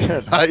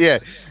 yeah. yeah,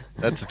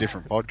 that's a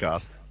different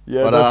podcast.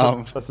 Yeah,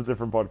 But that's a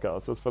different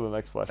podcast. That's for the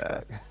next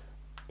flashback.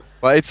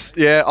 but it's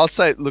yeah, I'll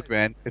say, look,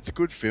 man, it's a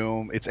good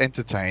film. It's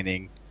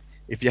entertaining.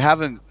 If you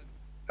haven't,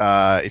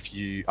 if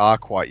you are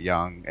quite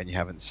young and you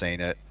haven't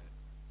seen it,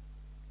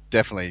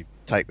 definitely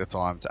take the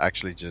time to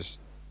actually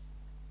just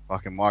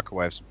fucking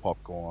microwave some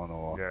popcorn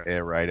or Yeah.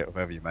 aerate it,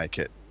 however you make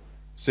it.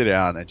 Sit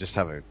down and just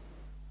have a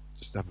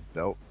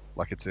belt.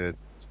 Like it's a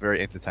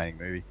very entertaining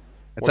movie.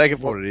 And take it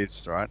for what it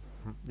is, right?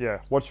 Yeah,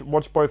 watch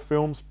both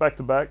films back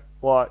to back.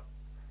 Like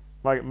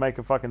make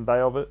a fucking day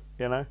of it.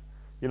 You know,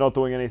 you're not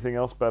doing anything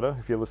else better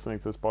if you're listening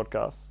to this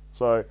podcast.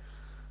 So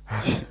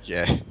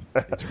Yeah,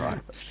 that's right.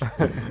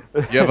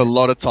 You have a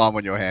lot of time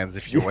on your hands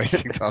if you're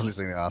wasting time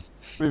listening to us.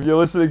 if you're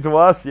listening to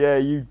us, yeah,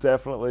 you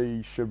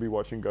definitely should be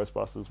watching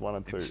Ghostbusters 1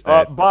 and 2.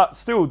 Instead. But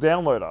still,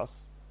 download us.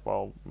 By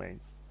all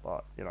means,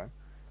 but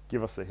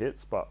give us the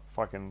hits. But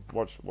fucking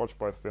watch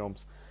both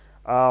films.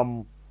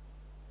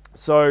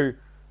 So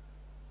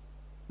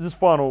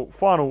just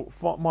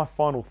my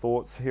final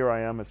thoughts. Here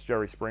I am, it's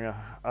Jerry Springer.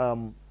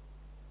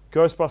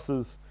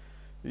 Ghostbusters.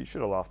 You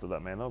should have laughed at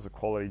that, man. That was a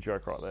quality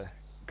joke right there.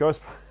 Ghostbusters.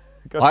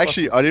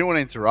 I didn't want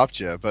to interrupt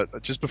you,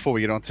 but just before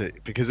we get on to,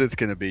 because it's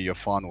going to be your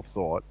final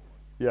thought,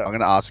 Yeah. I'm going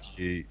to ask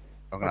you.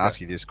 I'm going to Okay.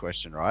 ask you this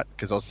question, right?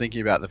 Because I was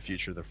thinking about the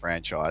future of the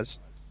franchise,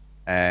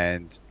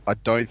 and I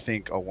don't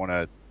think I want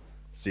to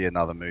see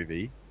another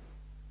movie.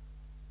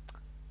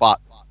 But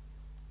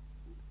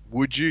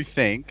would you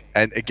think,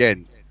 and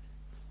again,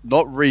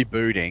 not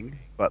rebooting,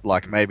 but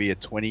like maybe a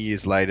 20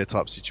 years later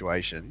type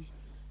situation,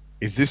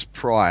 is this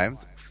primed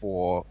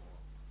for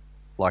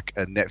like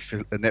a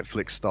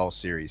Netflix style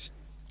series?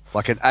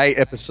 Like an 8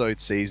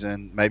 episode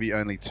season, maybe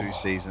only 2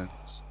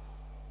 seasons,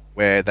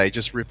 where they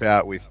just rip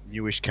out with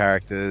newish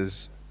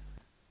characters.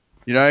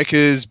 You know,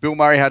 because Bill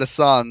Murray had a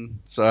son,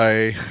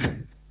 so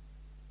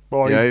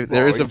Well,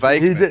 there is a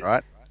vagrant,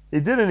 right? He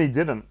did and he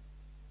didn't.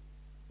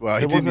 Well,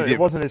 It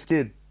wasn't his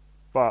kid,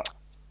 but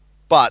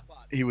but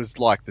he was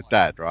like the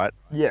dad, right?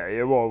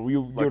 yeah. Well,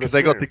 you Because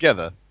they got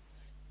together.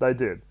 They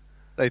did.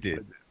 They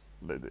did.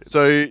 They did.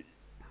 So,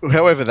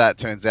 however that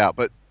turns out,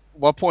 but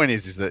my point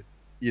is that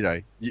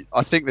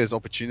I think there's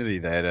opportunity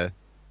there to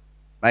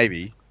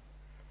maybe.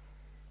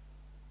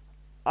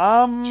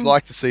 Would you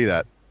like to see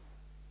that?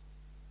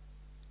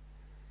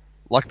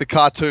 Like the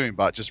cartoon,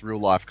 but just real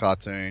life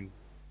cartoon,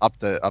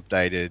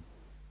 updated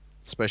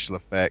special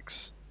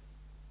effects,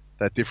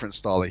 that different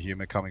style of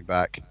humor coming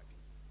back.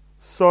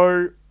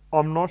 So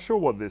I'm not sure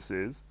what this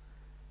is.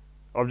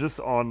 I'm just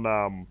on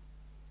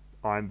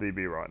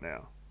IMDb right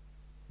now.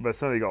 But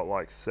it's only got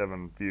like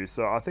 7 views,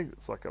 so I think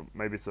it's like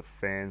maybe it's a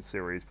fan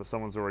series, but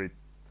someone's already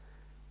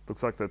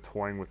looks like they're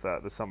toying with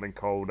that. There's something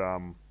called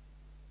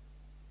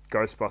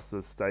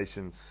Ghostbusters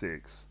Station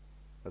 6.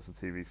 That's a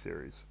TV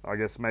series. I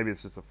guess maybe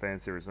it's just a fan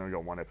series and only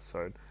got 1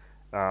 episode.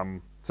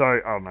 So I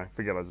don't know.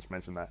 Forget I just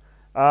mentioned that.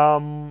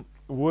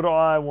 Would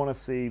I want to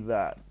see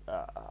that?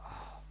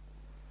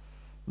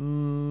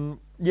 You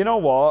know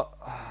what?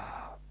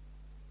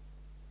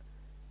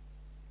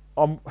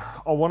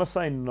 I want to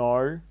say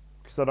no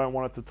because I don't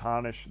want it to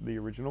tarnish the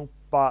original,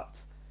 but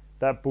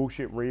that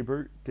bullshit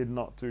reboot did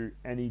not do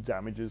any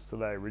damages to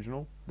the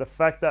original. The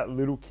fact that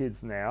little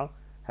kids now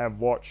have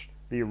watched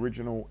the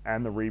original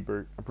and the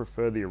reboot and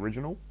prefer the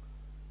original,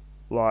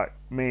 like,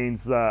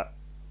 means that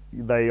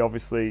they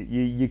obviously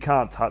you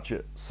can't touch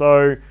it.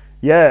 So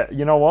yeah,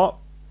 you know what?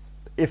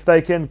 If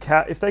they can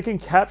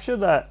capture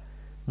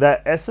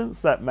that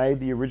essence that made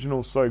the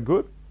original so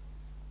good,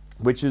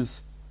 which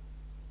is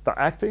the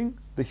acting,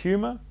 the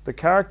humor, the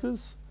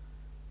characters,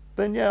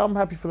 then yeah, I'm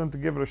happy for them to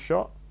give it a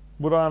shot.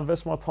 Would I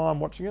invest my time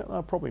watching it?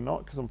 No, probably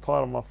not, because I'm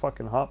tired of my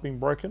fucking heart being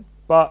broken.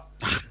 But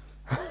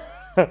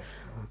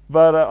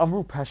I'm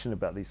real passionate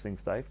about these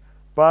things, Dave.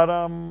 But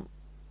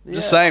yeah,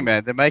 Just saying,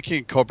 man, they're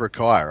making Cobra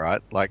Kai,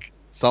 right? Like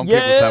some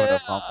people's having yeah, a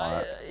pump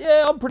on it.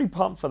 yeah, I'm pretty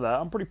pumped for that.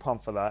 I'm pretty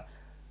pumped for that.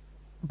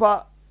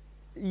 But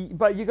you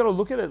got to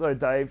look at it though,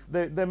 Dave.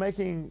 They're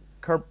making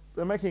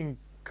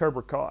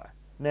Cobra Kai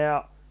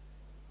now.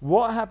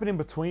 What happened in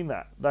between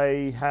that?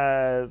 They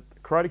had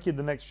Karate Kid: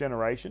 The Next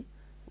Generation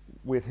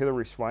with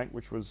Hilary Swank,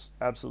 which was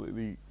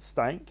absolutely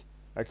stank.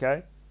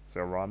 Okay,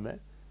 so I rhyme there.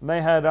 And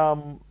they had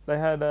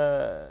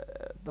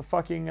the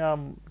fucking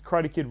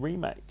Karate Kid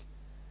remake,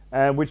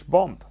 and which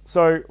bombed.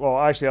 So well,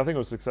 actually, I think it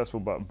was successful,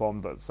 but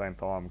bombed at the same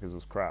time because it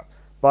was crap.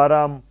 But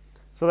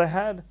so they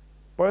had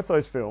both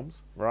those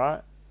films,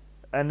 right?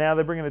 And now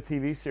they're bringing a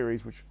TV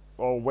series,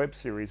 or web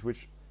series,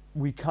 which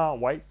we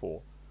can't wait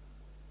for,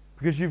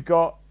 because you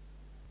got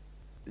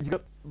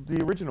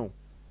the original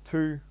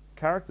two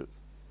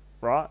characters,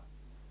 right?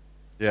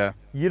 Yeah.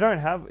 You're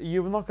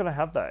not going to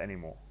have that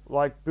anymore.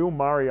 Like Bill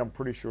Murray, I'm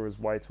pretty sure is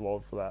way too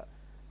old for that.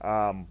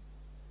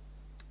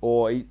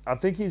 I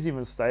think he's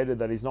even stated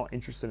that he's not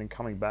interested in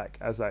coming back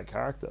as that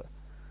character.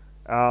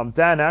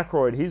 Dan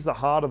Aykroyd, he's the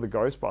heart of the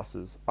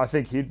Ghostbusters. I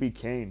think he'd be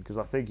keen because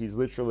I think he's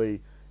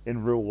literally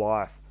in real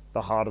life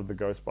the heart of the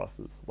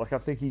Ghostbusters. Like I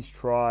think he's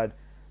tried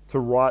to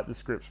write the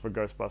scripts for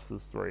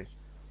Ghostbusters 3.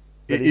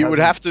 It would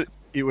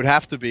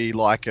have to be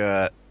like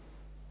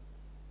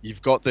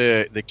you've got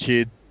the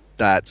kid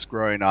that's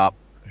grown up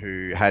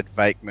who had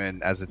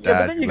Vakeman as a Yeah, dad.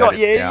 but then who let him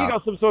you down.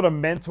 got some sort of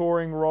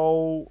mentoring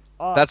role.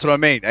 That's what I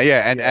mean.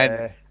 Yeah, and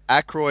Yeah.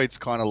 Aykroyd's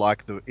kind of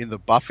like in the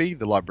Buffy,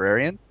 the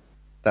librarian,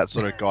 that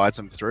sort of guides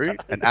him through,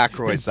 and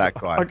Aykroyd's that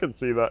guy. I can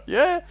see that.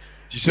 Yeah.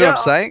 Do you see what I'm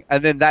saying?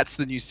 And then that's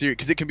the new series,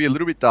 because it can be a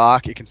little bit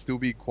dark. It can still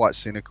be quite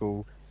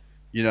cynical.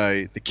 You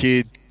know, the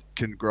kid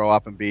can grow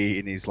up and be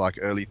in his like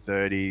early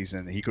 30s,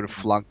 and he could have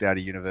flunked out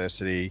of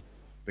university,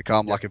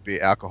 become like a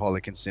bit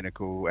alcoholic and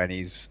cynical, and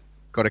he's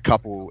got a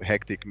couple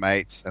hectic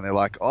mates, and they're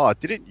like, "Oh,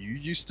 didn't you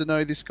used to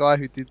know this guy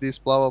who did this,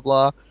 blah blah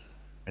blah?"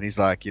 And he's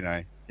like,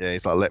 yeah,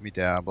 he's like, "Let me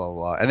down, blah blah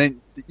blah." And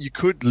then you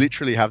could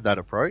literally have that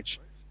approach,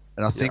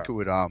 and I think it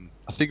would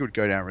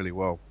go down really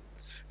well.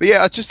 But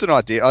yeah, it's just an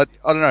idea. I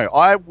don't know.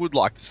 I would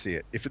like to see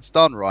it if it's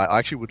done right. I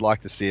actually would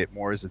like to see it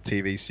more as a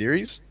TV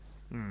series,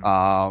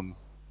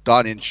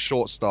 done in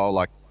short style,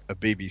 like a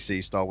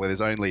BBC style, where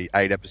there's only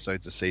 8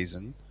 episodes a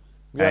season,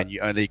 and you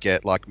only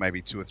get like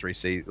maybe 2 or 3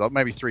 seasons, like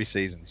maybe 3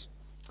 seasons,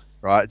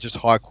 right? Just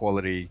high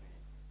quality.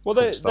 Well,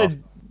 cool stuff.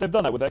 they've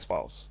done that with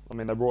X-Files. I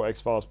mean, they brought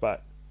X-Files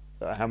back.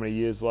 How many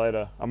years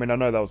later? I mean, I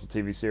know that was a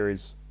TV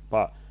series,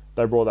 but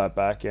they brought that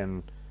back,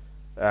 and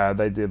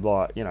they did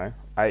like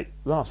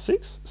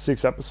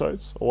 6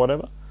 episodes or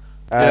whatever,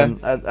 and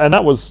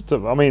that was,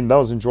 I mean, that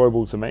was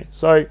enjoyable to me.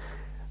 So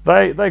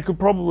they could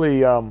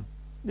probably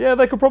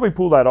they could probably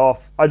pull that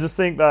off. I just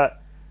think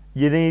that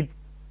if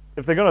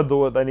they're gonna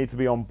do it, they need to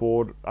be on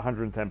board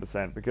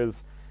 110%,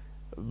 because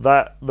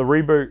the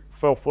reboot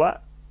fell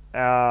flat,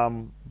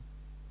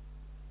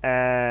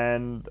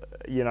 and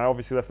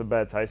obviously left a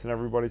bad taste in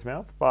everybody's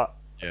mouth. But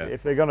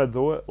if they're gonna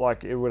do it,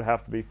 like, it would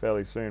have to be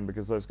fairly soon,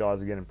 because those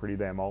guys are getting pretty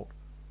damn old.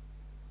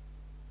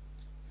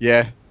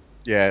 Yeah.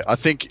 I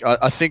think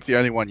the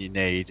only one you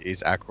need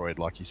is Aykroyd,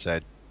 like you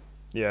said.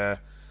 Yeah,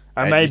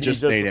 and maybe you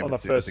just need him on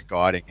the as a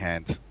guiding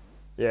hand.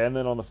 Yeah, and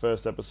then on the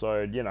first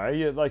episode, you'd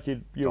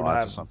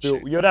Dies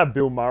have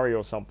Bill Murray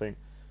or something.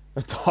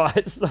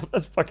 Dies.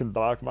 That's fucking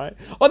dark, mate.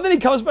 Oh, and then he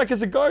comes back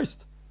as a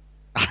ghost.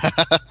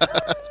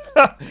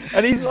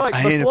 And he's like,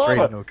 I ain't afraid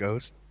of no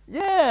ghost.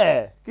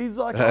 Yeah, he's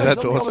like,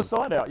 that's on the awesome. other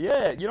side out.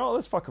 Yeah,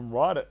 let's fucking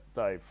write it,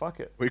 Dave. Fuck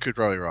it. We could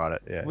probably write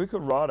it. Yeah. We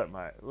could write it,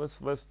 mate. Let's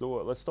do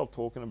it. Let's stop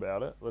talking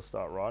about it. Let's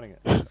start writing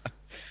it.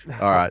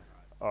 All right.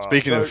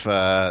 Speaking of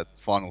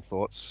final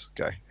thoughts,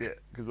 go.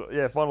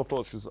 Yeah, final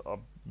thoughts, because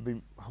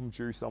I'm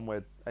due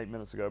somewhere 8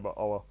 minutes ago, but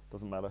oh well,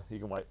 doesn't matter. He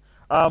can wait.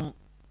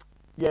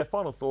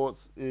 Final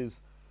thoughts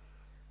is,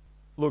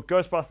 look,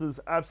 Ghostbusters,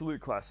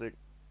 absolute classic.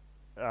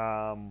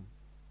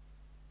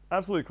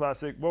 Absolute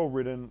classic, well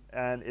written,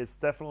 and it's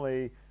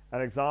definitely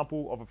an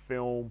example of a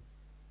film,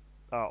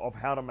 of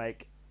how to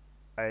make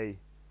a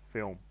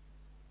film.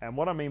 And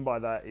what I mean by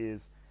that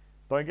is,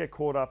 don't get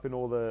caught up in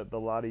all the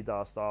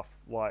la-di-da stuff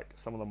like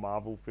some of the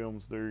Marvel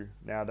films do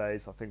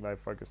nowadays. I think they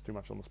focus too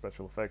much on the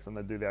special effects than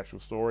they do the actual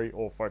story,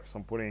 or focus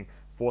on putting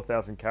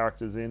 4,000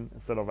 characters in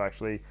instead of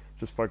actually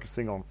just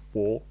focusing on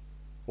 4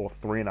 or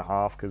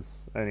 3.5,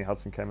 because Ernie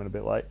Hudson came in a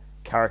bit late,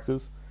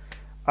 characters.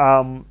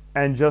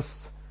 and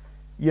just,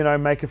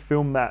 make a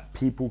film that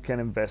people can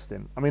invest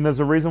in. I mean, there's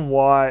a reason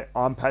why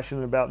I'm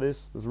passionate about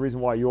this. There's a reason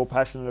why you're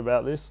passionate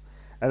about this,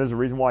 and there's a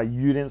reason why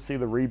you didn't see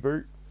the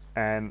reboot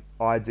and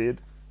I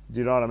did. Do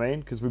you know what I mean?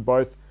 Because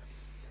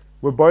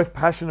we're both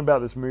passionate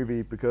about this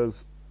movie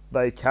because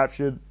they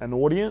captured an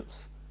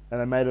audience and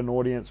they made an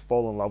audience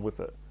fall in love with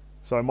it.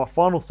 So my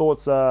final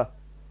thoughts are,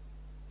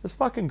 just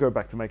fucking go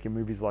back to making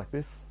movies like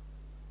this,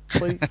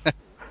 please.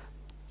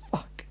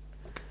 Fuck.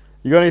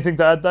 You got anything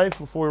to add, Dave,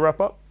 before we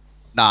wrap up?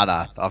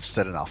 Nah, I've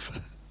said enough.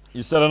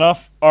 You said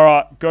enough?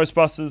 Alright,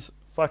 Ghostbusters,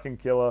 fucking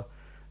killer.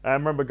 And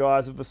remember,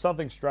 guys, if there's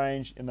something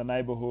strange in the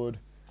neighborhood,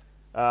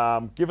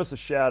 give us a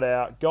shout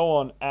out. Go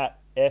on at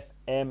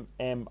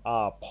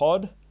FMMR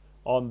Pod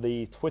on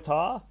the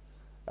Twitter.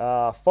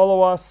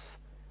 Follow us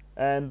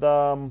and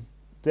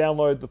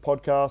download the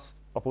podcast.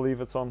 I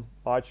believe it's on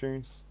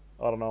iTunes.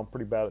 I don't know, I'm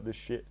pretty bad at this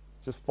shit.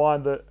 Just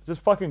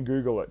fucking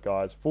Google it,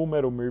 guys. Full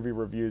Metal Movie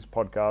Reviews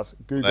podcast.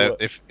 Google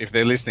it. If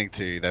they're listening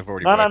to you, they've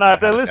already No. If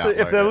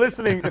they're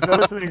listening,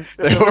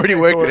 they've already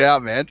worked it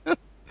out, man.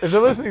 If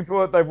they're listening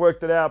to it, they've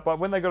worked it out. But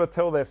when they got to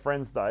tell their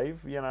friends,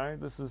 Dave,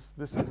 this is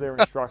their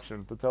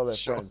instruction to tell their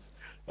friends.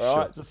 All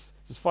right, just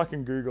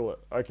fucking Google it,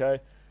 okay?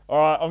 All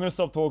right, I'm gonna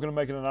stop talking and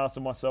making an ass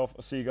of myself.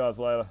 I'll see you guys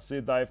later. See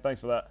you, Dave.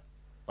 Thanks for that.